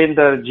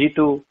Narendra,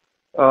 Jitu,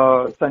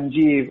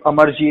 Sanjeev,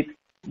 Amarjeet.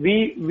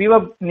 We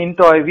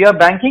are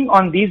banking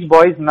on these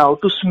boys now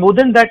to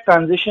smoothen that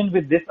transition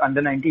with this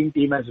under-19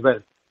 team as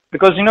well.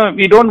 Because,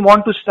 we don't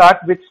want to start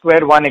with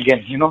square one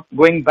again,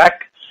 going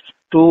back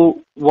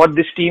to what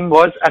this team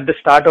was at the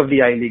start of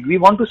the I-League. We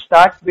want to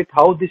start with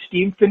how this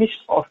team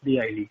finished off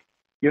the I-League,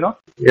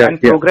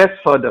 progress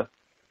further.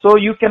 So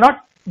you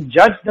cannot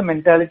judge the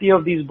mentality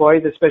of these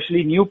boys,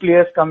 especially new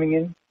players coming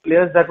in,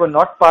 players that were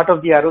not part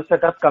of the Arrow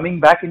setup, coming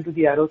back into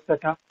the Arrow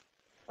setup.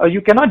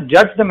 You cannot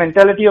judge the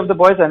mentality of the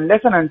boys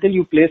unless and until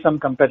you play some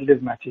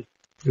competitive matches.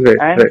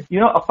 Right.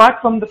 Apart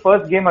from the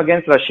first game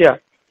against Russia,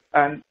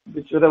 and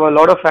there were a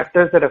lot of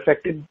factors that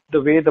affected the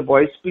way the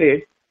boys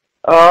played,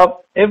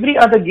 every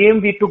other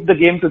game we took the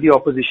game to the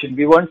opposition.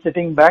 We weren't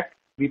sitting back.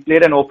 We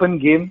played an open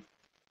game.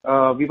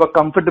 We were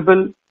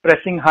comfortable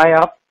pressing high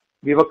up.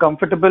 We were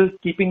comfortable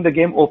keeping the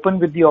game open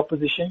with the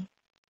opposition.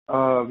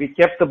 We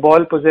kept the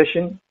ball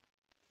possession.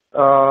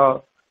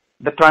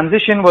 The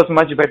transition was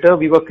much better.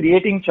 We were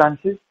creating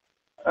chances.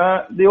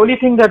 The only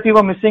thing that we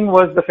were missing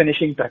was the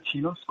finishing touch.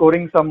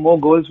 Scoring some more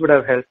goals would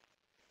have helped.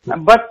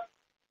 But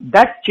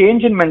that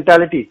change in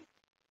mentality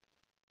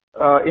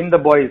in the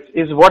boys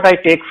is what I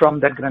take from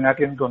that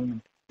Granatian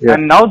tournament. Yeah.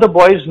 And now the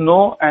boys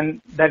know,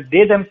 and that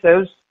they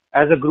themselves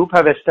as a group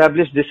have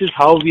established this is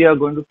how we are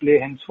going to play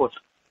henceforth.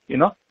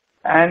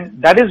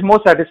 And that is more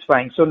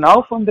satisfying. So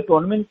now from the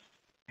tournaments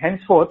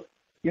henceforth,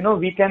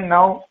 we can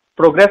now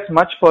progress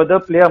much further,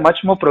 play a much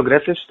more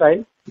progressive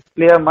style,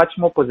 play a much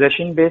more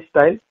possession-based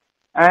style,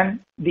 and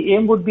the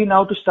aim would be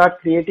now to start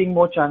creating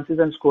more chances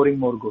and scoring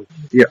more goals.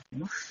 Yeah.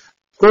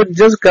 So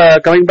just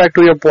coming back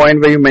to your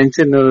point where you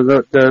mentioned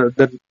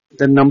the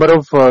number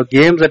of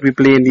games that we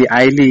play in the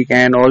I-League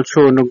and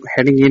also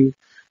heading in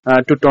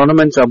to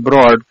tournaments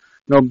abroad.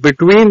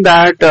 Between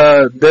that,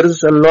 there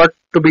is a lot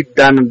to be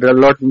done, a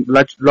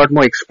lot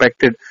more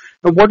expected.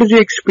 Now, what is your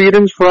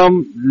experience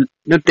from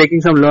taking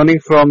some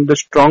learning from the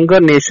stronger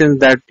nations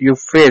that you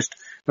faced?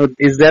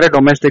 Is there a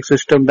domestic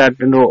system that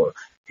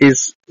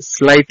is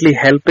slightly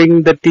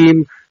helping the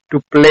team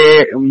to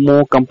play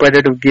more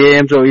competitive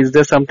games, or is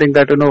there something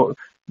that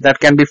that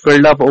can be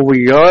filled up over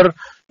here?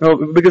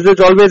 Because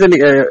it's always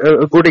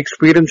a good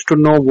experience to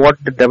know what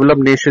the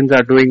developed nations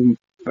are doing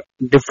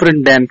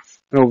different than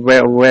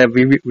where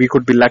we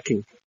could be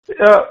lacking.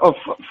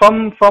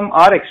 From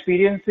our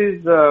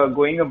experiences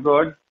going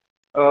abroad,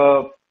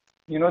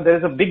 there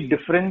is a big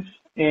difference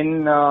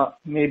in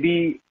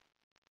maybe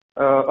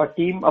a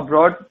team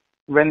abroad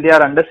when they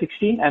are under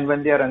 16 and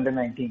when they are under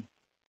 19.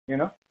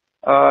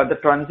 The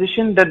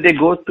transition that they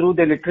go through,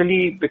 they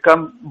literally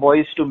become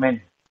boys to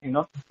men.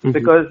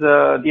 Because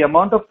the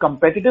amount of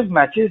competitive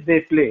matches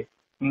they play,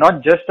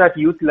 not just at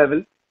youth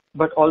level,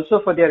 but also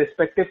for their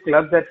respective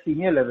clubs at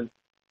senior level.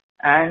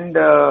 And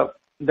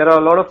there are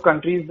a lot of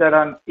countries that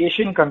are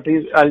Asian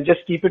countries. I'll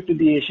just keep it to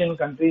the Asian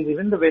countries.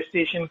 Even the West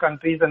Asian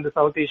countries and the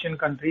South Asian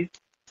countries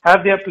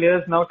have their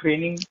players now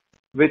training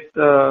with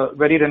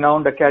very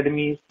renowned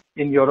academies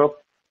in Europe,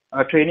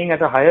 training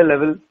at a higher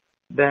level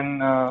than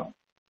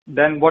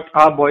what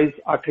our boys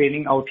are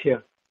training out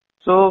here.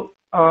 So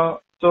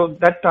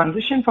that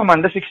transition from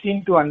under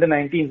 16 to under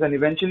 19s, and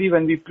eventually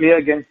when we play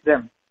against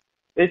them,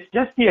 it's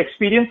just the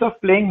experience of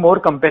playing more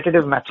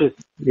competitive matches.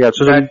 Yeah,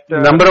 so the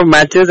number of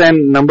matches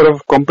and number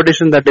of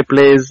competition that they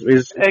play is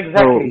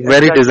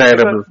very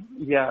desirable.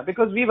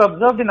 Because we've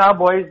observed in our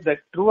boys that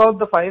throughout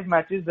the 5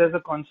 matches, there's a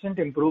constant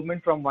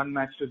improvement from one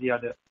match to the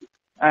other.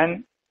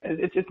 And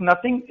it's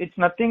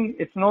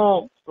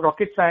no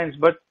rocket science,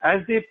 but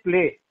as they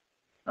play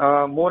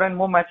more and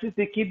more matches,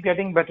 they keep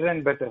getting better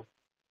and better.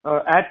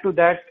 Add to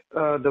that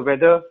the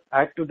weather,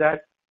 add to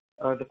that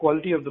the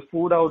quality of the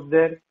food out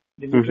there,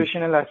 the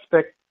nutritional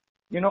aspect,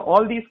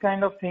 all these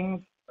kind of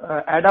things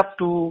add up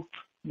to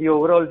the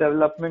overall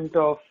development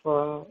of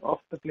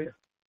the player.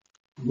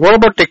 What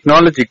about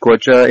technology,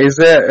 coach? Is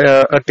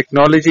there a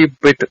technology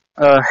bit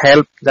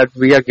help that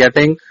we are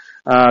getting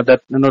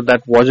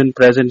that wasn't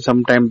present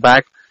some time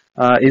back?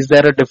 Is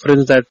there a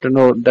difference that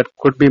that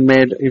could be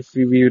made if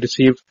we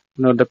received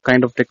the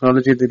kind of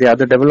technology that the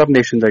other developed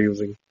nations are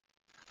using?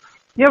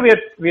 Yeah,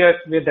 we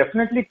are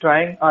definitely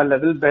trying our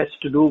level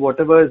best to do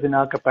whatever is in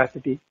our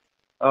capacity.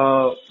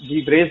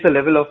 We've raised the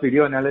level of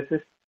video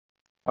analysis.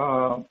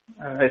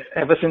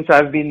 ever since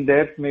I've been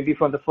there, maybe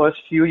for the first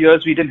few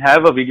years, we didn't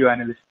have a video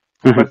analyst,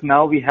 but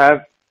now we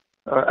have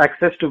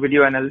access to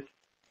video analysts.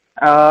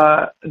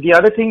 The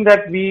other thing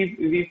that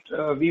we've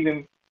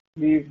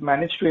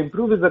managed to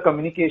improve is the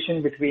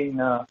communication between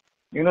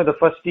the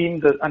first team,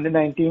 the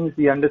under-19s,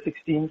 the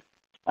under-16s,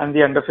 and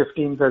the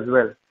under-15s as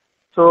well.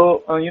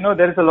 So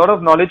there is a lot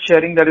of knowledge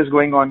sharing that is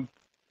going on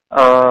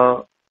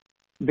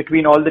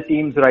between all the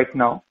teams right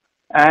now,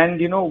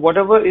 and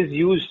whatever is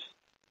used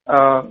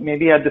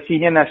maybe at the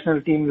senior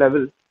national team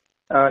level,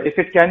 if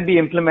it can be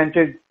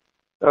implemented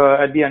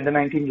at the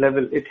under-19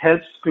 level, it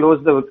helps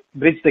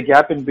bridge the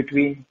gap in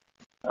between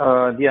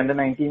the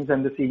under-19s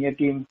and the senior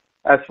team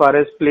as far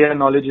as player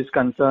knowledge is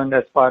concerned,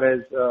 as far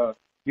as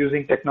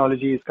using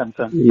technology is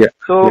concerned.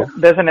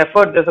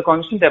 There's a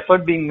constant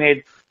effort being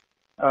made,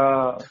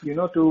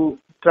 to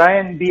try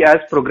and be as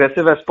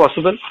progressive as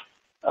possible.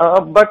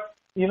 But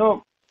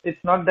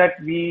it's not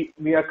that we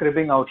are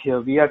cribbing out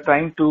here. We are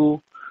trying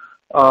to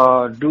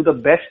do the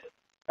best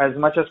as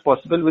much as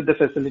possible with the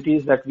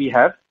facilities that we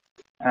have.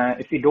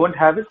 If we don't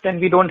have it, then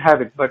we don't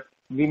have it. But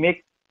we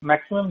make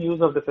maximum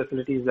use of the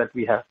facilities that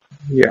we have.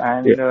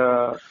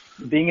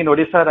 Being in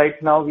Odisha right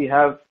now, we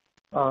have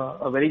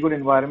a very good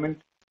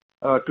environment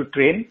to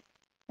train.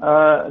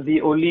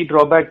 The only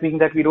drawback being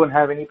that we don't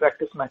have any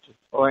practice matches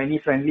or any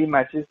friendly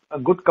matches,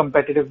 good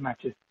competitive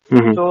matches.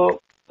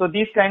 So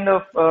these kind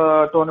of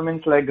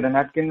tournaments like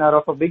Granatkin are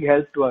of a big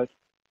help to us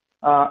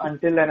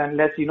until and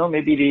unless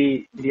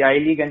maybe the I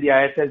League and the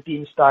ISL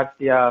teams start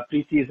their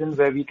pre-season,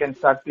 where we can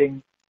start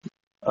playing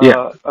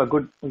a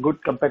good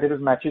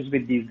competitive matches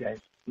with these guys,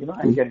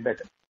 and get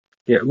better.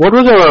 What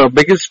was the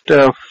biggest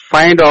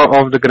find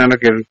of the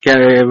Granatkin?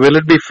 Will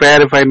it be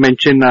fair if I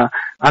mention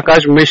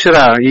Akash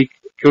Mishra?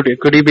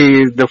 Could he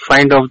be the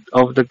find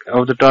of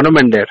the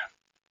tournament there?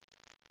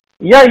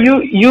 Yeah,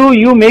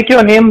 you make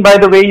your name by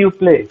the way you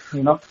play,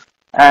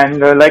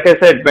 And like I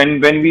said,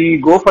 when we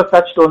go for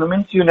such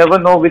tournaments, you never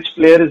know which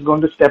player is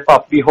going to step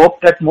up. We hope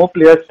that more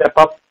players step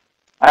up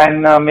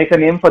and make a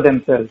name for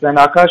themselves. And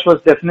Akash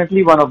was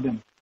definitely one of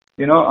them.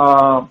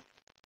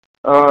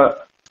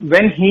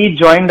 When he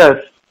joined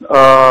us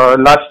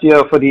last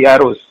year for the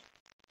Arrows,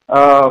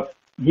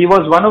 he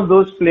was one of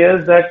those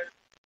players that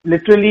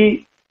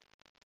literally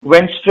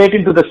went straight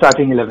into the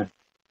starting 11,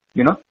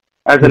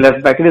 as a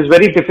left back. It is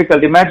very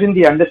difficult. Imagine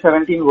the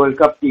under-17 World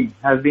Cup team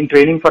has been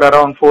training for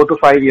around 4 to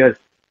 5 years.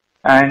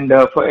 And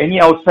for any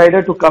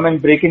outsider to come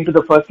and break into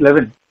the first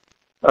 11,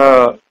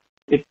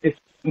 it's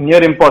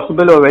near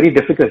impossible or very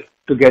difficult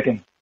to get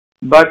in.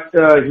 But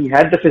he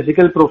had the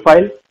physical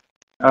profile.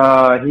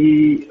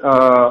 He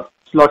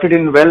slotted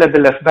in well at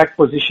the left back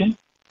position.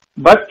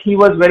 But he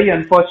was very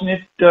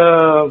unfortunate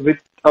with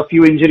a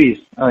few injuries,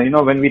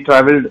 when we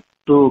traveled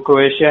to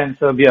Croatia and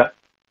Serbia.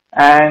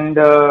 And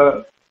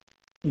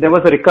there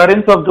was a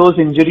recurrence of those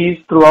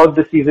injuries throughout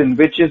the season,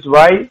 which is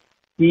why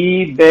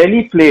he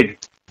barely played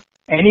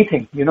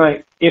anything,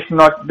 if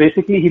not,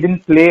 basically he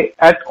didn't play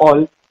at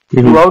all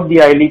throughout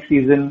the I-League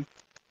season.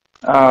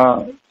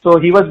 So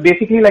he was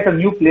basically like a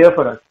new player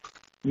for us.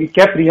 We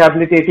kept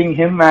rehabilitating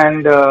him,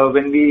 and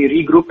when we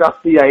regrouped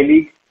after the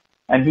I-League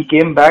and he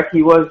came back,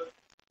 he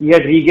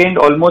had regained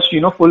almost,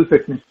 full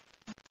fitness.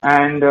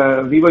 And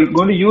we were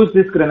going to use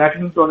this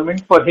Granatkin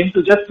tournament for him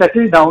to just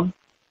settle down,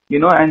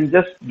 and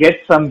just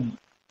get some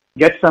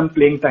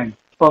playing time.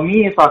 For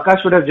me, if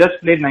Akash would have just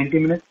played 90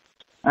 minutes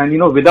and,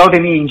 without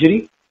any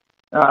injury,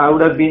 I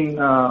would have been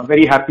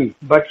very happy.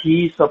 But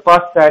he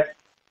surpassed that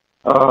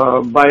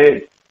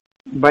by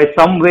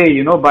some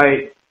way,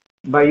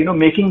 by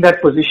making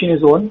that position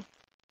his own,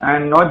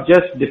 and not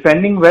just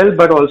defending well,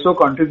 but also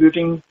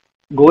contributing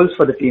goals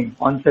for the team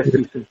on set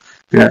pieces.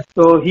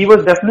 So he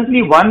was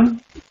definitely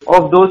one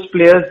of those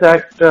players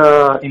that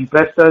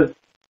impressed us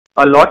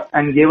a lot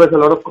and gave us a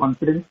lot of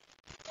confidence.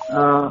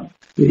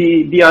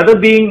 The other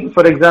being,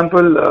 for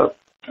example,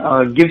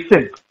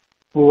 Gibson,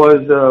 who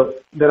was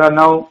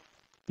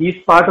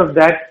he's part of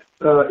that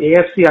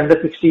AFC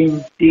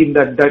Under-16 team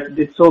that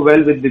did so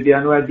well with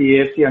Viviano at the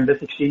AFC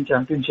Under-16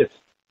 Championships,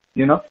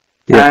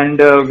 And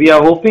we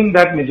are hoping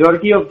that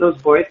majority of those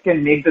boys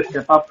can make the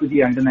step up to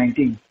the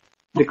Under-19,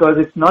 because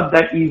it's not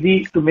that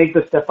easy to make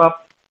the step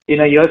up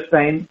in a year's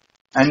time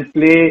and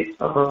play,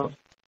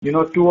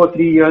 2 or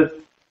 3 years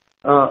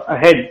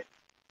ahead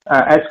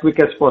as quick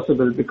as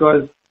possible,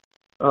 because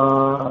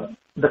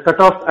the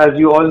cutoff, as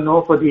you all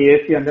know, for the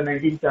AFC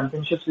Under-19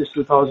 Championships is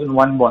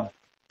 2001 born.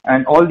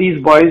 And all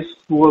these boys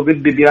who were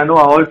with Bibiano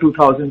are all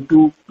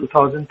 2002,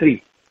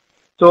 2003.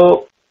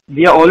 So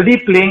we are already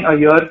playing a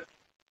year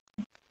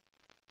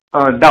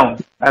down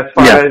as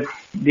far as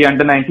the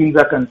Under-19s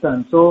are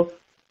concerned. So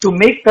to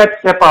make that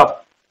step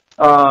up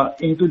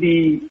into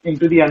the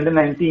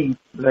Under-19,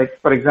 like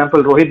for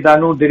example, Rohit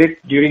Danu did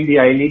it during the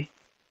I-League.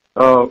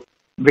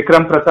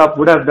 Vikram Pratap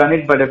would have done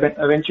it, but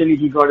eventually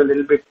he got a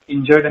little bit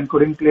injured and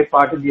couldn't play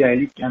part of the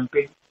I-League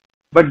campaign.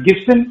 But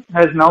Gibson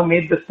has now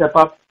made the step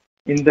up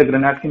in the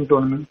Granatkin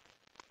tournament,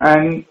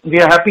 and we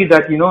are happy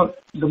that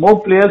the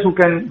more players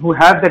who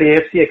have that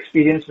AFC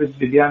experience with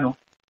Viviano,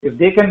 if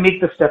they can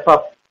make the step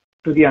up,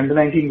 to the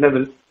under-19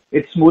 level,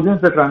 it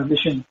smoothens the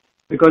transition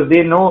because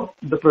they know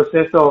the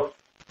process of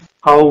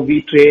how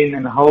we train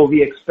and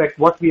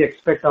what we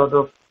expect out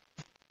of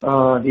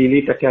the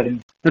elite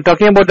academy. Now,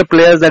 talking about the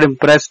players that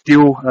impressed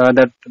you,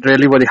 that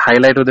really were the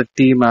highlight of the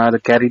team,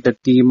 that carried the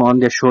team on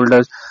their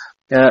shoulders,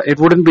 it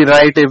wouldn't be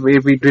right if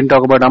we didn't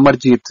talk about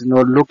Amarjeet.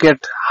 Look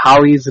at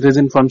how he's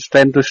risen from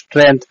strength to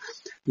strength,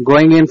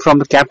 going in from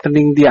the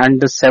captaining the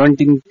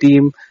under-17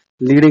 team,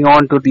 leading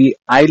on to the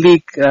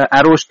I-League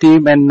Arrows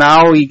team, and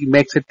now he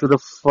makes it to the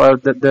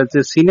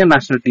senior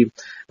national team.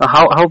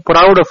 How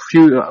proud of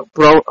you,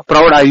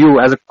 proud are you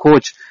as a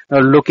coach,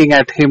 looking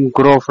at him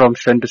grow from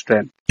strength to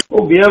strength?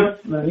 Oh, we have,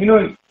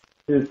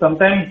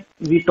 sometimes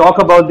we talk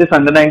about this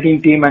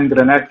under-19 team and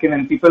Granatkin,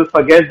 and people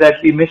forget that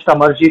we missed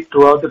Amarjeet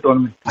throughout the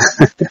tournament.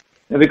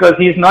 Because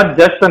he's not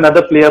just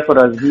another player for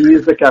us. He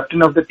is the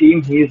captain of the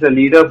team. He is a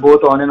leader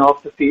both on and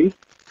off the field.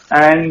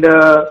 And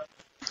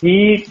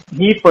he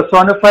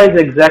personifies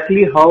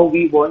exactly how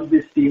we want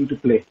this team to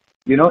play,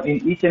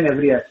 in each and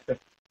every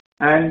aspect.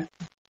 And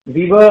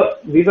we were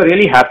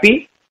really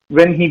happy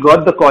when he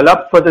got the call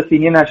up for the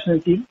senior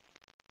national team.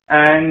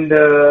 And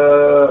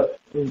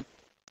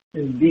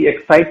the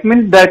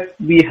excitement that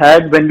we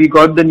had when we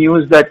got the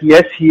news that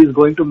yes, he is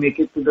going to make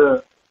it to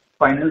the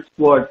final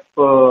squad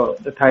for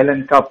the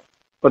Thailand Cup,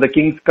 for the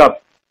King's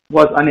Cup,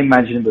 was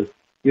unimaginable.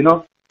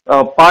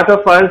 Part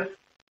of us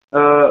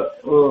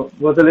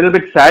was a little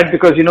bit sad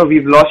because,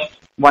 we've lost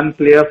one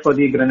player for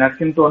the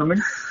Granatkin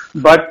tournament,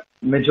 but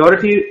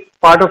majority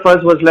part of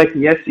us was like,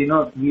 yes,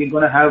 we're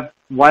going to have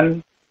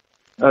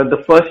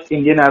the first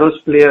Indian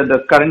Arrows player,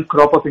 the current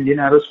crop of Indian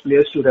Arrows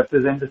players to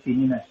represent the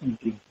senior national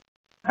team.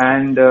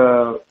 And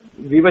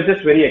we were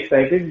just very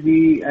excited.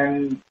 We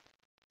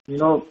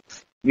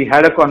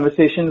had a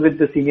conversation with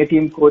the senior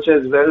team coach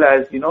as well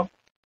as,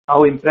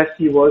 how impressed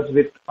he was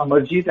with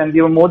Amarjeet, and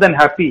we were more than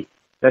happy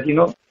that,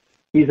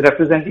 he's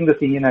representing the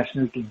senior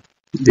national team.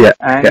 Yeah.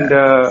 And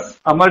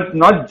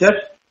not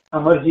just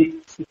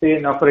Amarjeet, to say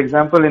now, for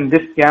example, in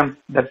this camp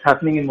that's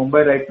happening in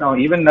Mumbai right now,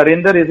 even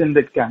Narendra is in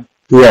that camp.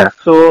 Yeah.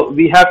 So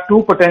we have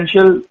two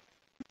potential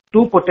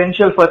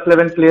first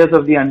 11 players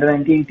of the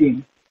under-19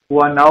 team who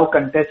are now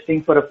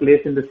contesting for a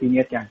place in the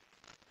senior camp.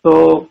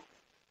 So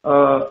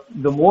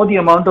the more the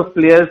amount of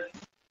players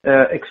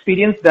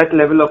experience that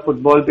level of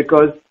football,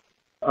 because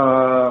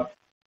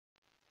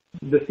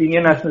the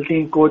senior national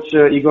team coach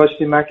Igor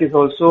Stimac is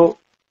also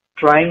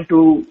trying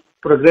to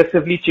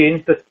progressively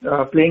change the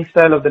playing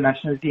style of the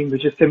national team,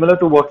 which is similar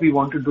to what we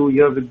want to do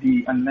here with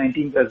the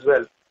under-19s as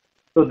well.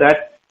 So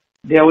that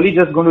they are only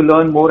just going to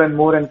learn more and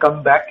more and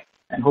come back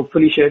and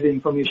hopefully share the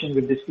information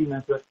with this team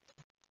as well.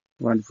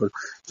 Wonderful.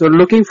 So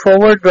looking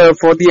forward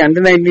for the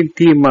under-19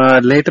 team,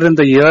 later in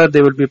the year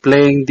they will be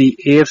playing the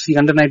AFC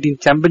under-19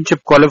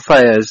 championship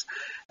qualifiers.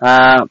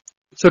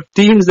 So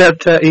teams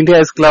that India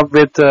has clubbed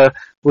with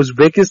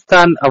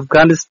Uzbekistan,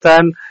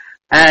 Afghanistan,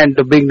 and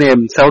the big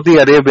name Saudi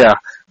Arabia.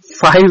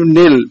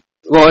 5-0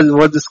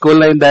 was the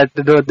scoreline that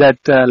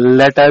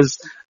let us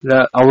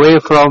away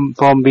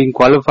from being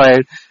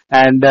qualified,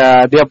 and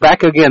they are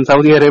back again.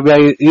 Saudi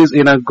Arabia is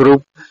in a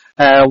group.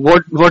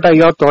 What are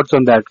your thoughts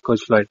on that,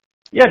 Coach Floyd?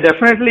 Yeah,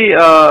 definitely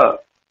a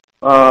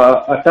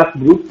tough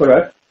group for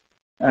us,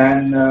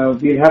 and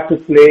we'll have to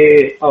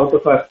play out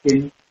of our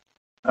skin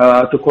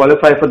to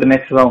qualify for the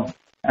next round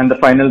and the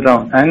final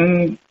round.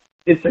 And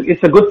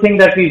it's a good thing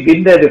that we've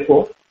been there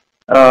before,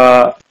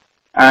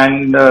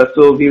 and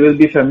so we will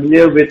be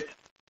familiar with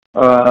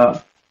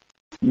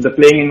the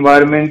playing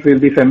environment. We'll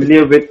be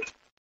familiar with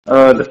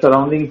the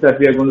surroundings that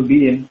we are going to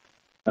be in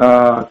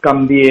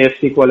come the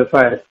AFC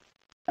qualifiers.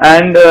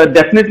 And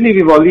definitely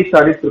we've already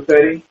started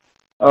preparing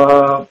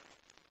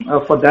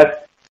for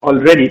that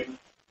already,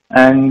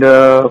 and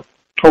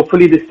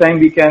hopefully this time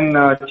we can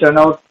churn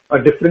out a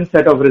different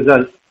set of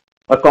results,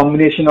 a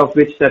combination of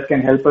which that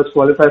can help us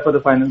qualify for the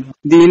final.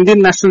 The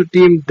Indian national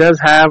team does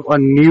have a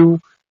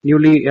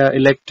newly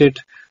elected,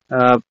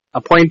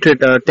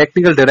 appointed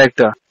technical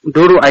director,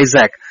 Doro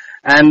Isaac.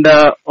 And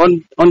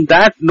on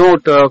that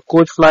note,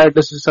 Coach Floyd,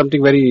 this is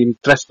something very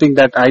interesting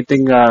that I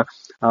think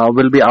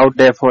will be out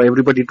there for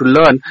everybody to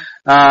learn.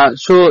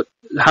 So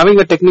having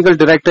a technical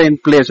director in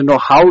place,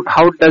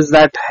 how does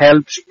that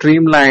help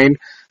streamline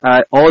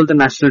all the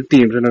national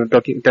teams?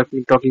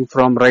 Talking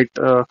from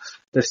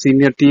the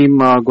senior team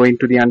going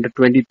to the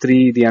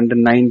under-23, the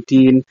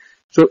under-19.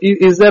 So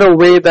is there a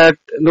way that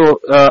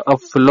a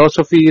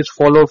philosophy is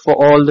followed for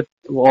all the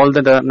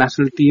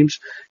national teams?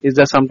 Is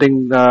there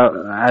something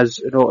as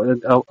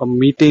a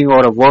meeting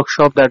or a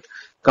workshop that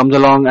comes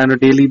along on a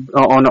daily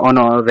on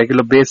a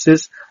regular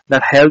basis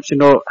that helps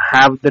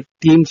have the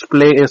teams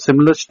play a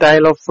similar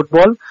style of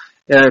football?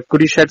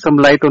 Could you shed some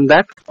light on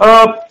that?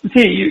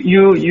 See,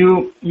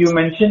 you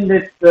mentioned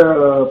it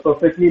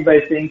perfectly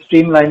by saying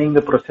streamlining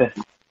the process.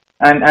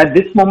 And at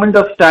this moment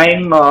of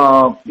time,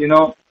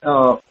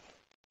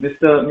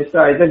 Mr.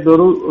 Isaac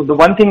Doru, the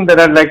one thing that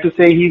I'd like to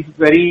say, he's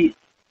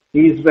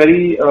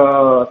very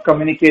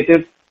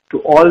communicative to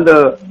all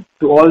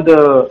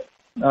the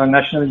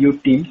national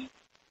youth teams,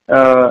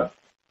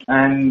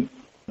 and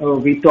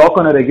we talk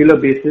on a regular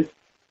basis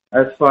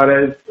as far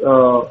as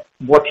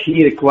what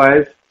he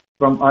requires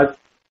from us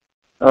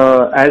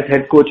as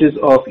head coaches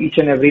of each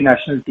and every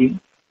national team.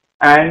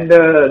 And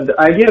the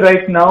idea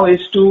right now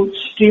is to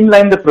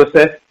streamline the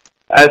process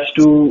as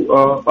to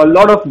a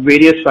lot of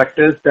various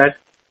factors that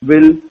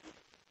will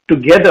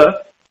together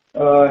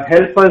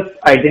help us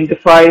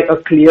identify a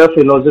clear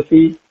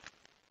philosophy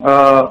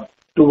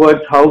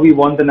towards how we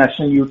want the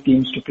national youth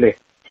teams to play.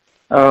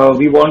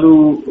 We want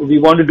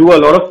to do a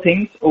lot of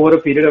things over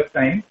a period of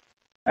time,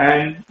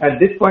 and at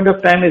this point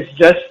of time, it's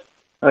just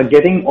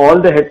getting all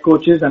the head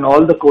coaches and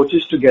all the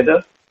coaches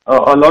together.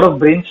 A lot of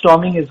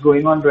brainstorming is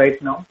going on right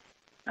now.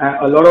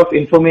 A lot of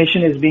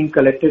information is being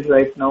collected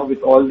right now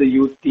with all the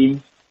youth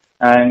teams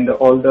and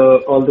all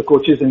the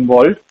coaches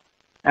involved.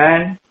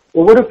 And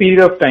over a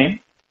period of time,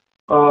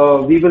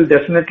 we will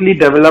definitely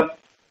develop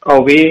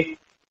a way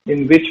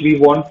in which we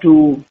want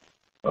to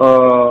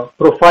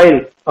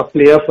profile a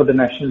player for the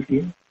national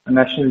team, a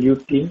national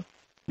youth team.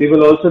 We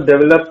will also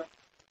develop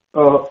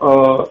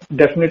a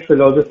definite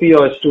philosophy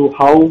as to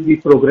how we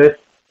progress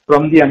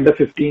from the under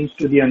 15s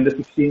to the under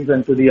 16s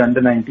and to the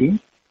under 19s.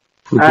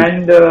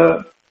 And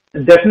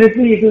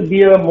definitely it will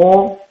be a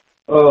more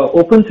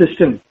open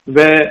system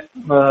where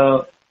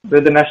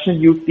the national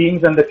youth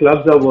teams and the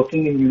clubs are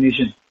working in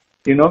unison,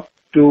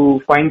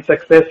 to find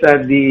success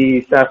at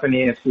the SAF and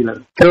AFC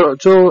level.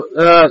 So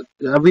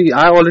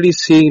I already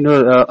see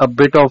a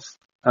bit of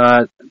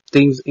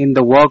things in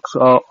the works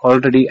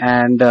already,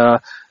 and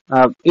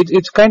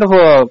it's kind of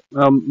a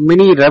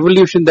mini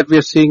revolution that we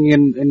are seeing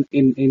in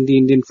the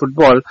Indian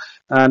football,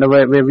 and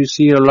where we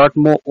see a lot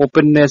more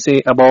openness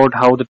about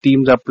how the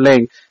teams are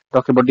playing.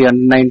 Talk about the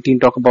under 19,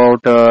 talk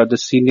about the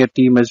senior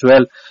team as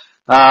well.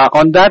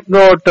 On that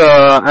note,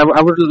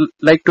 I would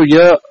like to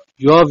hear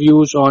your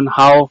views on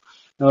how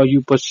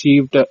you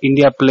perceived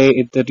India play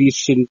in the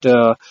recent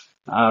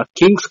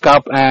Kings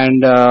Cup,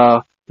 and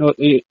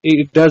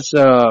it does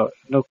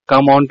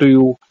come on to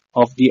you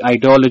of the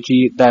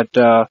ideology that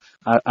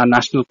a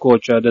national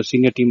coach, the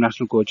senior team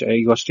national coach,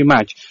 Igor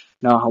Stimac.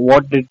 Now,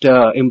 what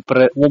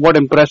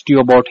impressed you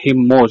about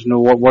him most?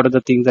 What are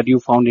the things that you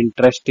found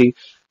interesting?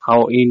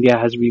 How India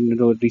has been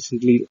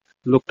recently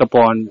looked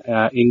upon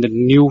in the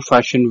new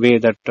fashion way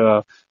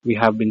that we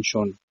have been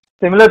shown.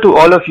 Similar to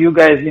all of you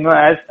guys,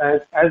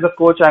 as a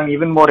coach, I'm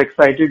even more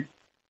excited,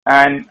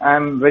 and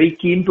I'm very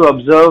keen to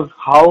observe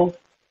how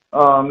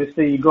Mr.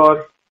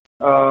 Igor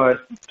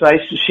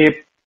tries to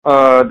shape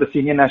the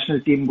senior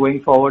national team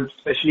going forward,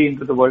 especially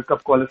into the World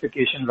Cup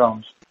qualification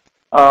rounds.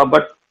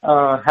 But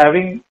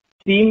having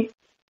seen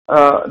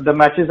the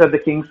matches at the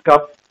Kings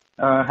Cup,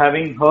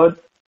 having heard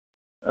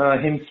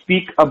him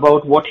speak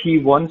about what he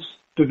wants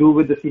to do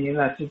with the senior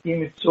national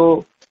team, it's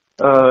so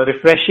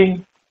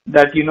refreshing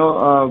that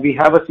we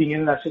have a senior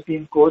national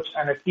team coach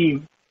and a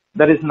team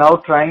that is now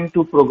trying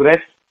to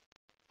progress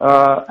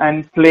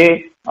and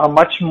play a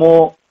much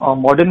more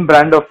modern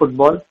brand of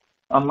football,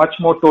 a much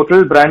more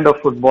total brand of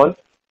football,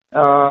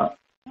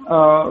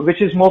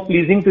 which is more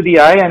pleasing to the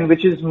eye and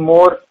which is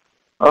more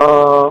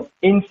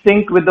in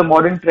sync with the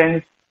modern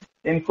trends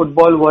in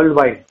football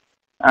worldwide.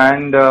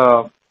 And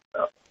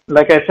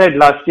like I said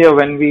last year,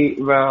 when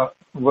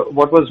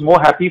what was more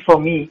happy for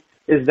me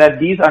is that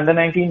these under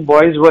 19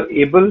 boys were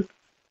able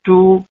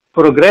to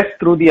progress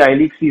through the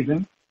I-League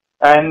season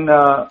and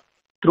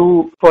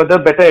through further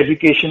better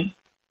education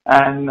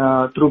and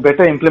through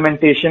better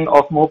implementation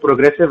of more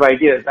progressive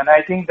ideas. And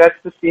I think that's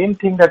the same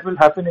thing that will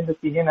happen in the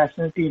senior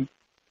national team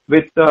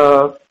with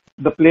the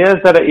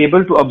players that are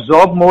able to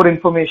absorb more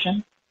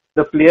information,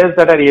 the players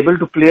that are able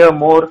to play a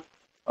more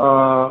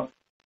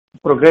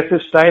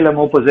progressive style, a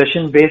more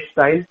possession-based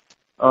style,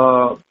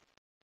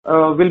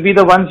 will be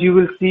the ones you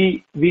will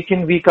see week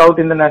in, week out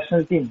in the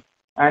national team.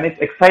 And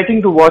it's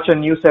exciting to watch a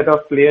new set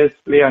of players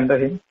play under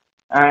him.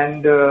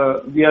 And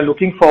we are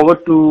looking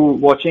forward to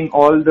watching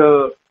all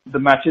the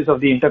matches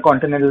of the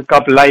Intercontinental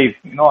Cup live,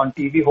 on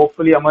TV.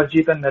 Hopefully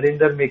Amarjit and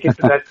Narendra make it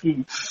to that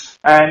team.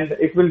 And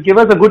it will give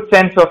us a good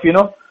sense of,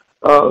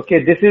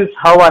 okay, this is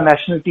how our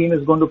national team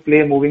is going to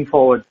play moving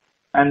forward.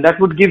 And that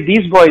would give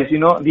these boys,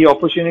 the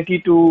opportunity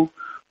to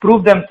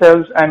prove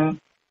themselves and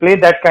play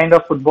that kind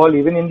of football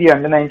even in the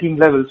under 19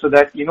 level, so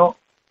that,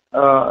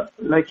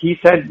 like he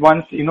said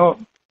once,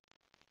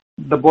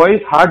 the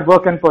boys' hard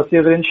work and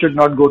perseverance should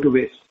not go to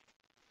waste.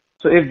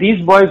 So if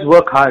these boys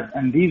work hard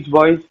and these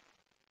boys,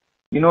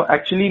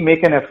 actually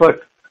make an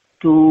effort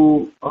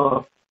to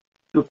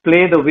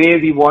play the way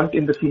we want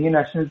in the senior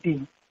national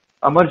team,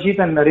 Amarjit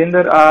and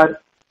Narendra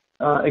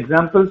are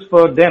examples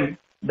for them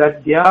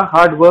that their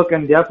hard work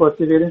and their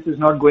perseverance is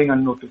not going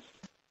unnoticed.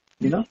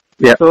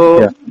 Yeah,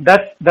 so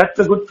that's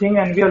a good thing,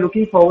 and we are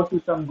looking forward to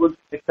some good,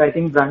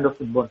 exciting brand of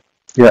football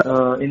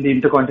in the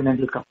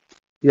Intercontinental Cup.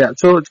 Yeah,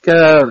 so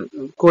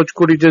Coach,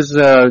 could you just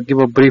give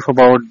a brief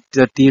about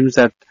the teams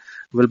that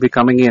will be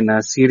coming in?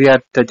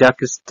 Syria,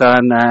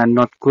 Tajikistan, and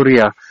North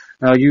Korea.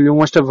 You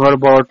must have heard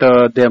about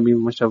them. You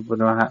must have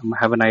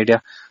have an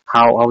idea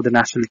how the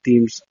national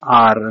teams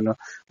are.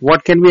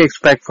 What can we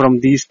expect from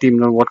these teams?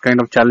 What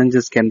kind of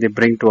challenges can they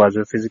bring to us?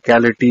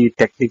 Physicality,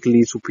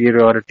 technically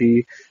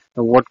superiority.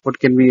 What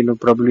can we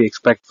probably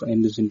expect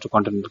in this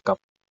Intercontinental Cup?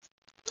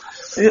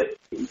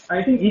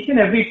 I think each and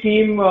every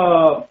team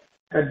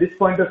at this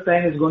point of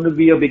time is going to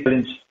be a big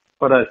challenge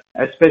for us,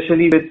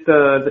 especially with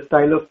the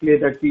style of play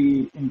that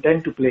we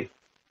intend to play.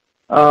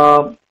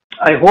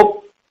 I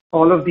hope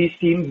all of these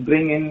teams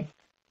bring in,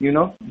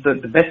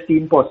 the best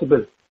team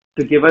possible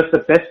to give us the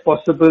best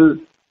possible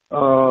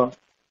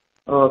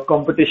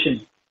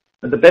competition,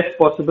 the best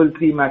possible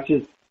 3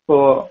 matches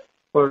for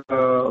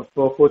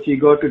Coach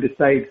Igor to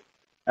decide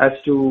as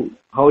to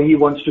how he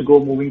wants to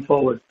go moving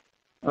forward.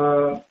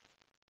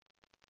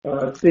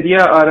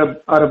 Syria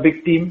are a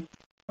big team.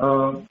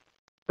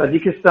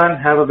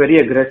 Tajikistan have a very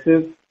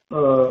aggressive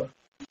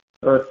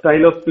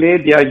style of play.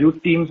 Their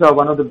youth teams are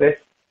one of the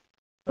best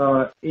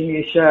in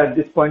Asia at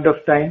this point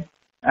of time,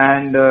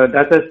 and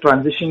that has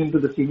transitioned into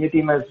the senior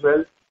team as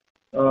well.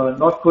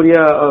 North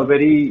Korea are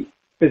very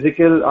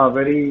physical, are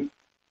very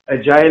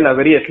agile, are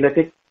very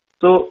athletic.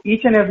 So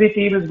each and every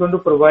team is going to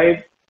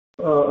provide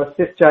a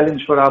stiff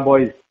challenge for our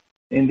boys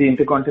in the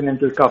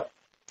Intercontinental Cup,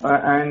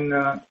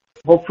 and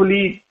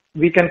hopefully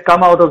we can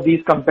come out of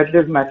these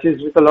competitive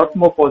matches with a lot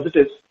more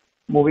positives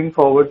moving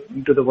forward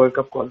into the World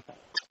Cup qualifier.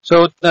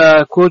 So,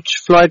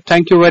 Coach Floyd,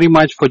 thank you very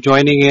much for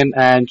joining in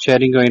and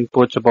sharing your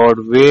inputs about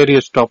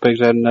various topics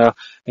and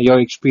your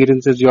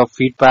experiences, your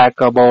feedback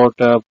about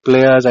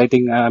players.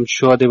 I'm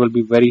sure they will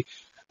be very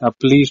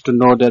pleased to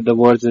know that the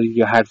words that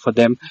you had for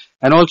them,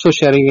 and also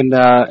sharing in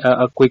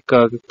a quick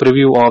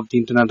preview of the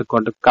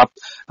Intercontinental Cup.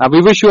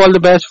 We wish you all the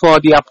best for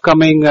the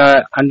upcoming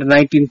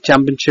Under-19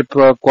 Championship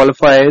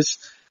qualifiers.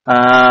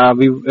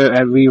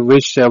 We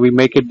wish we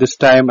make it this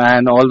time,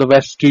 and all the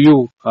best to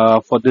you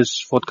for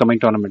this forthcoming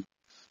tournament.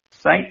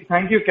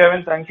 Thank you,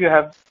 Kevin. Thank you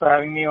for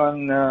having me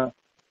on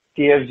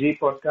TFG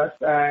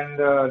podcast. And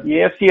the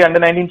AFC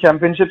Under-19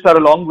 Championships are a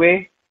long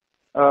way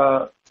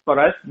for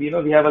us.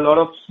 We have a lot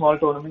of small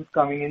tournaments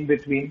coming in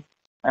between,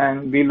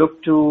 and we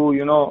look to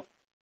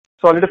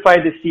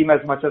solidify this team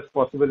as much as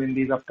possible in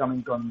these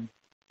upcoming tournaments.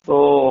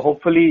 So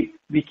hopefully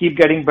we keep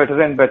getting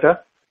better and better,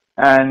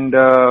 and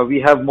we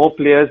have more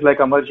players like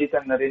Amarjit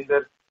and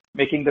Narendra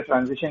making the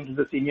transition to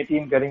the senior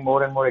team, getting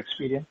more and more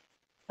experience.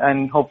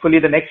 And hopefully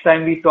the next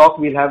time we talk,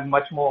 we'll have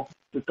much more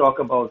to talk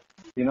about,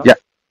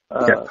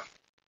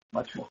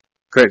 much more.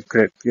 Great.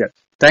 Yeah.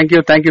 Thank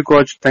you,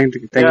 Coach. Thank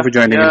you for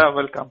joining me. Yeah,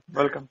 welcome.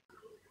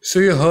 So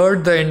you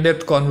heard the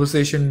in-depth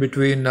conversation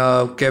between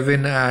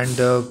Kevin and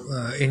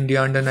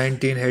India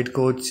Under-19 head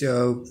coach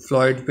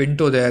Floyd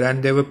Pinto there,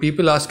 and there were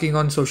people asking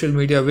on social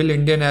media, will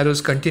Indian Arrows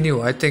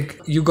continue? I think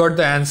you got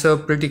the answer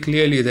pretty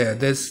clearly there.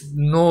 There's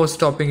no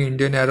stopping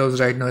Indian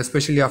Arrows right now,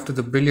 especially after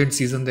the brilliant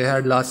season they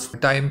had last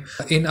time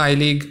in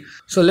I-League.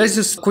 So let's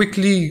just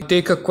quickly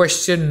take a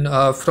question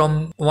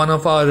from one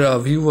of our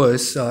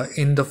viewers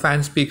in the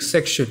FANSPEAK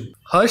section.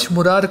 Harsh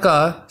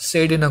Murarka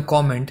said in a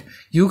comment,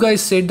 you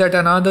guys said that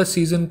another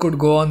season could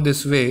go on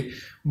this way,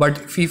 but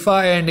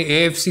FIFA and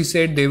AFC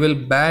said they will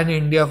ban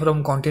India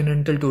from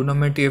continental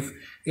tournament if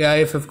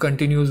AIFF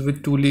continues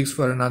with 2 leagues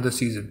for another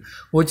season,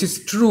 which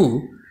is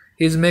true.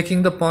 He's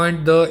making the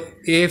point the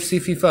AFC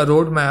FIFA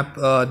roadmap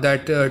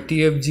that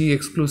TFG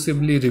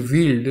exclusively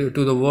revealed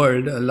to the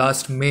world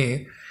last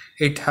May,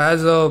 it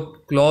has a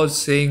clause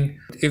saying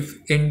if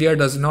India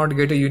does not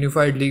get a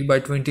unified league by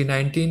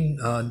 2019,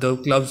 the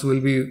clubs will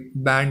be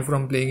banned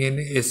from playing in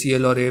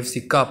ACL or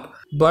AFC Cup.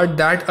 But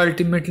that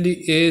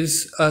ultimately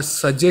is a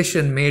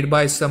suggestion made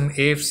by some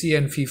AFC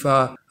and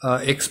FIFA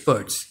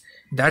experts.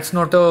 That's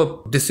not a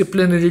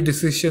disciplinary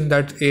decision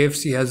that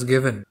AFC has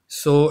given.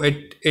 So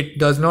it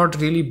does not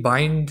really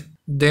bind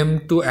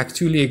them to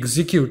actually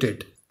execute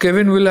it.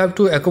 Kevin will have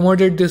to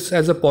accommodate this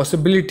as a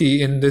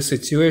possibility in this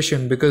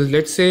situation, because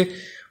let's say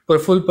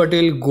Praful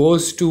Patel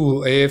goes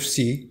to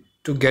AFC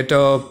to get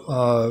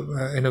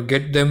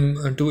get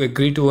them to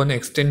agree to an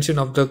extension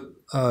of the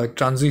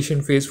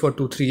transition phase for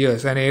 2-3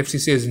 years, and AFC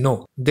says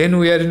no. Then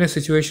we are in a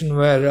situation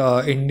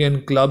where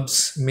Indian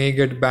clubs may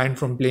get banned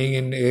from playing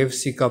in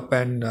AFC Cup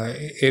and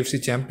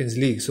AFC Champions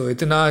League. So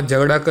इतना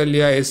झगड़ा कर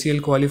लिया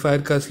ACL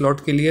qualifier का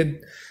slot के लिए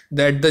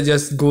that the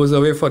just goes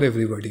away for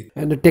everybody.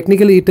 And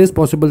technically it is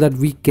possible that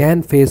we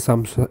can face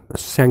some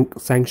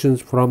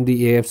sanctions from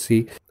the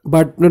AFC.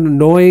 But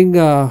knowing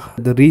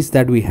the reach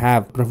that we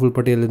have, Praful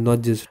Patel is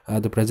not just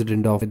the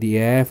president of the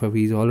AIFF,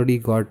 he's already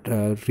got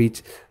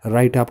reach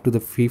right up to the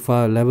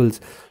FIFA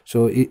levels.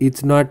 So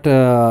it's not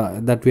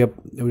that we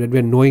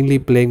are knowingly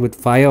playing with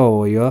fire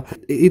over here.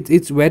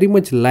 It's very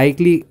much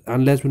likely,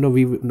 unless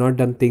we've not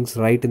done things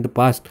right in the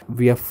past,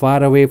 we are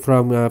far away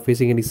from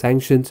facing any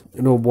sanctions.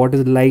 What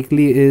is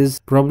likely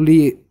is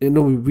probably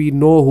we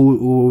know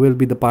who will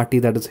be the party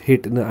that is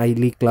hit in the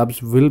I-League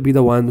clubs will be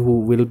the one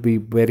who will be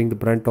bearing the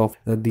brunt of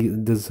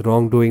this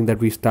wrongdoing that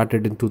we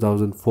started in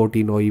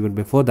 2014 or even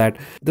before that.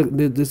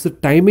 This the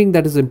timing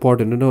that is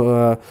important.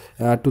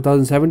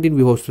 2017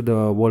 we hosted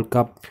a World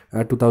Cup.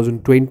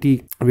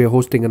 2020 we are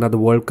hosting another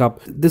World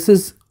Cup. This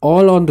is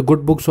all on the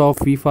good books of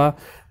FIFA,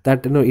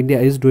 that India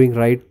is doing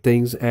right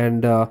things,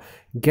 and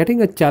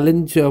getting a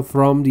challenge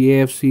from the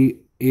AFC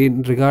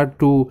in regard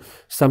to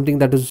something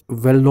that is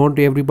well known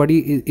to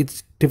everybody,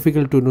 it's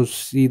difficult to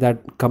see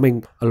that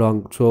coming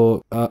along.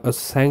 So a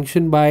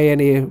sanction by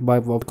a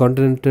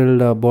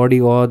continental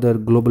body or the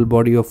global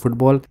body of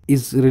football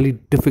is really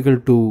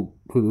difficult to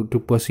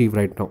perceive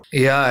right now.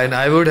 Yeah, and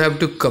I would have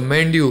to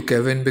commend you,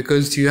 Kevin,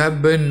 because you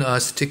have been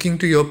sticking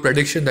to your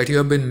prediction that you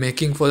have been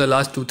making for the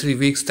last 2-3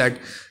 weeks, that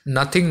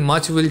nothing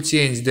much will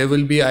change. There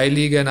will be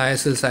I-League and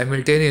ISL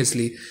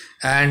simultaneously.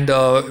 And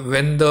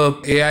when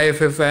the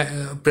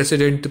AIFF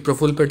President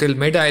Praful Patel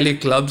made I-League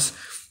clubs,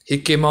 he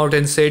came out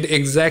and said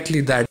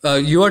exactly that.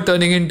 You are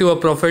turning into a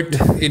prophet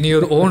in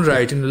your own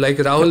right. Like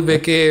Rahul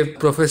Beke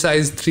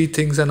prophesied 3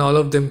 things and all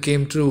of them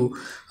came true.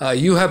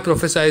 You have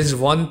prophesied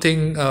one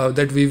thing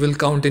that we will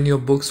count in your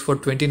books for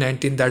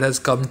 2019 that has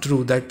come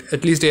true, that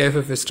at least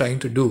AIFF is trying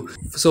to do.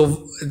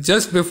 So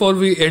just before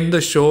we end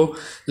the show,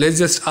 let's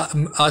just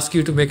ask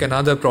you to make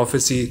another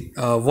prophecy.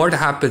 What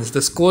happens?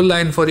 The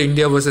scoreline for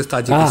India versus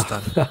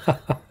Tajikistan.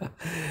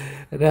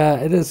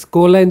 The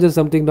scorelines is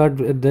something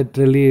that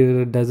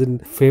really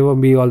doesn't favor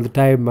me all the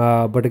time,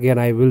 but again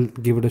I will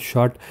give it a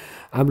shot.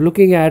 I'm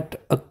looking at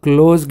a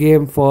close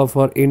game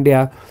for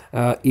India,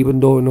 even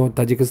though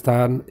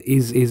Tajikistan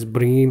is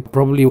bringing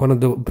probably one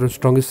of the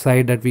strongest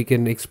side that we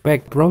can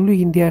expect.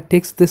 Probably India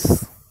takes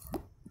this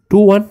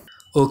 2-1.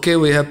 Okay,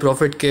 we have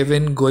Prophet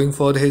Kevin going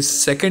for his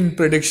second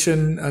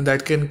prediction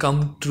that can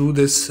come true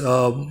this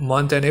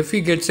month, and if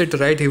he gets it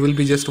right, he will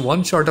be just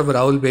one short of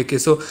Rahul Beke.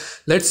 So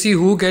let's see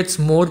who gets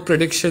more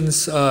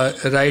predictions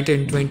right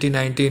in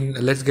 2019.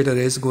 Let's get a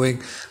race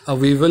going.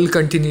 We will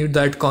continue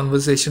that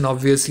conversation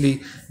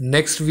obviously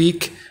next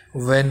week.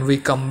 When we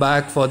come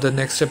back for the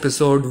next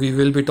episode, we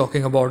will be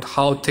talking about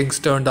how things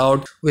turned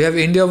out. We have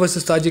India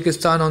versus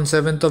Tajikistan on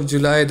 7th of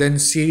July, then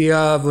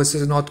Syria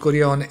versus North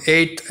Korea on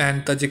 8th,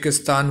 and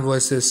Tajikistan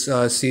versus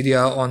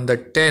Syria on the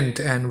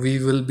 10th. And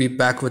we will be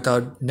back with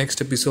our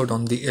next episode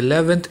on the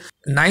 11th.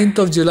 9th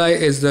of July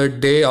is the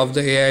day of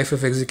the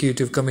AIFF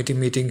Executive Committee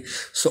meeting.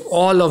 So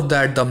all of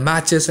that, the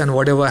matches and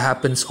whatever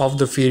happens off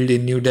the field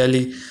in New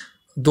Delhi,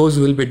 those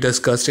will be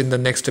discussed in the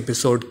next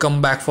episode.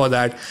 Come back for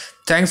that.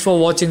 Thanks for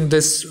watching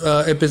this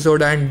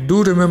episode, and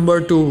do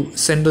remember to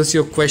send us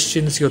your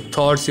questions, your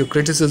thoughts, your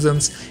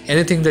criticisms,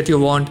 anything that you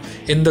want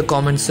in the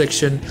comment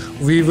section.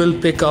 We will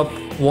pick up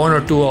 1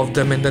 or 2 of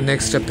them in the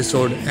next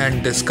episode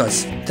and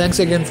discuss. Thanks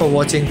again for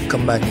watching.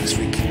 Come back next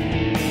week.